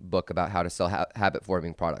best-selling book about how to sell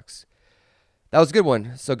habit-forming products. That was a good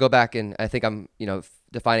one. So go back, and I think I'm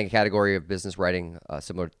defining a category of business writing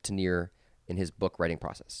similar to Nir in his book writing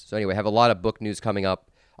process. So anyway, I have a lot of book news coming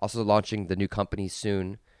up. Also launching the new company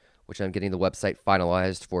soon, which I'm getting the website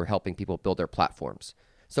finalized for helping people build their platforms.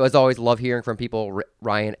 So as always, love hearing from people.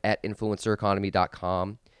 Ryan at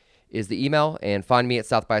influencereconomy.com is the email, and find me at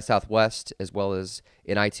South by Southwest as well as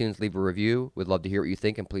in iTunes. Leave a review. We'd love to hear what you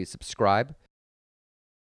think, and please subscribe.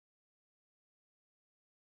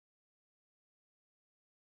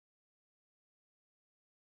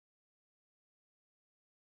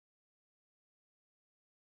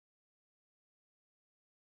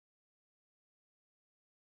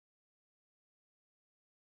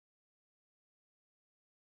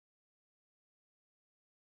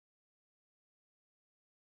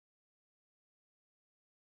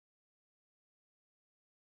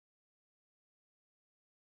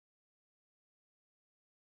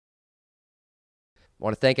 I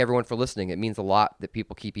want to thank everyone for listening. It means a lot that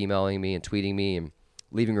people keep emailing me and tweeting me and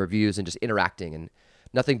leaving reviews and just interacting. And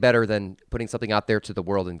nothing better than putting something out there to the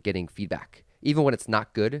world and getting feedback. Even when it's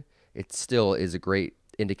not good, it still is a great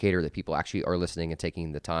indicator that people actually are listening and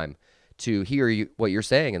taking the time to hear what you're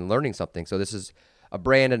saying and learning something. So this is a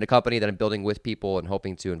brand and a company that I'm building with people and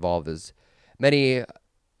hoping to involve as many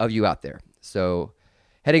of you out there. So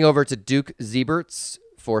heading over to Duke Zeberts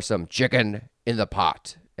for some chicken in the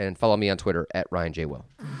pot. And follow me on Twitter at Ryan J. Will.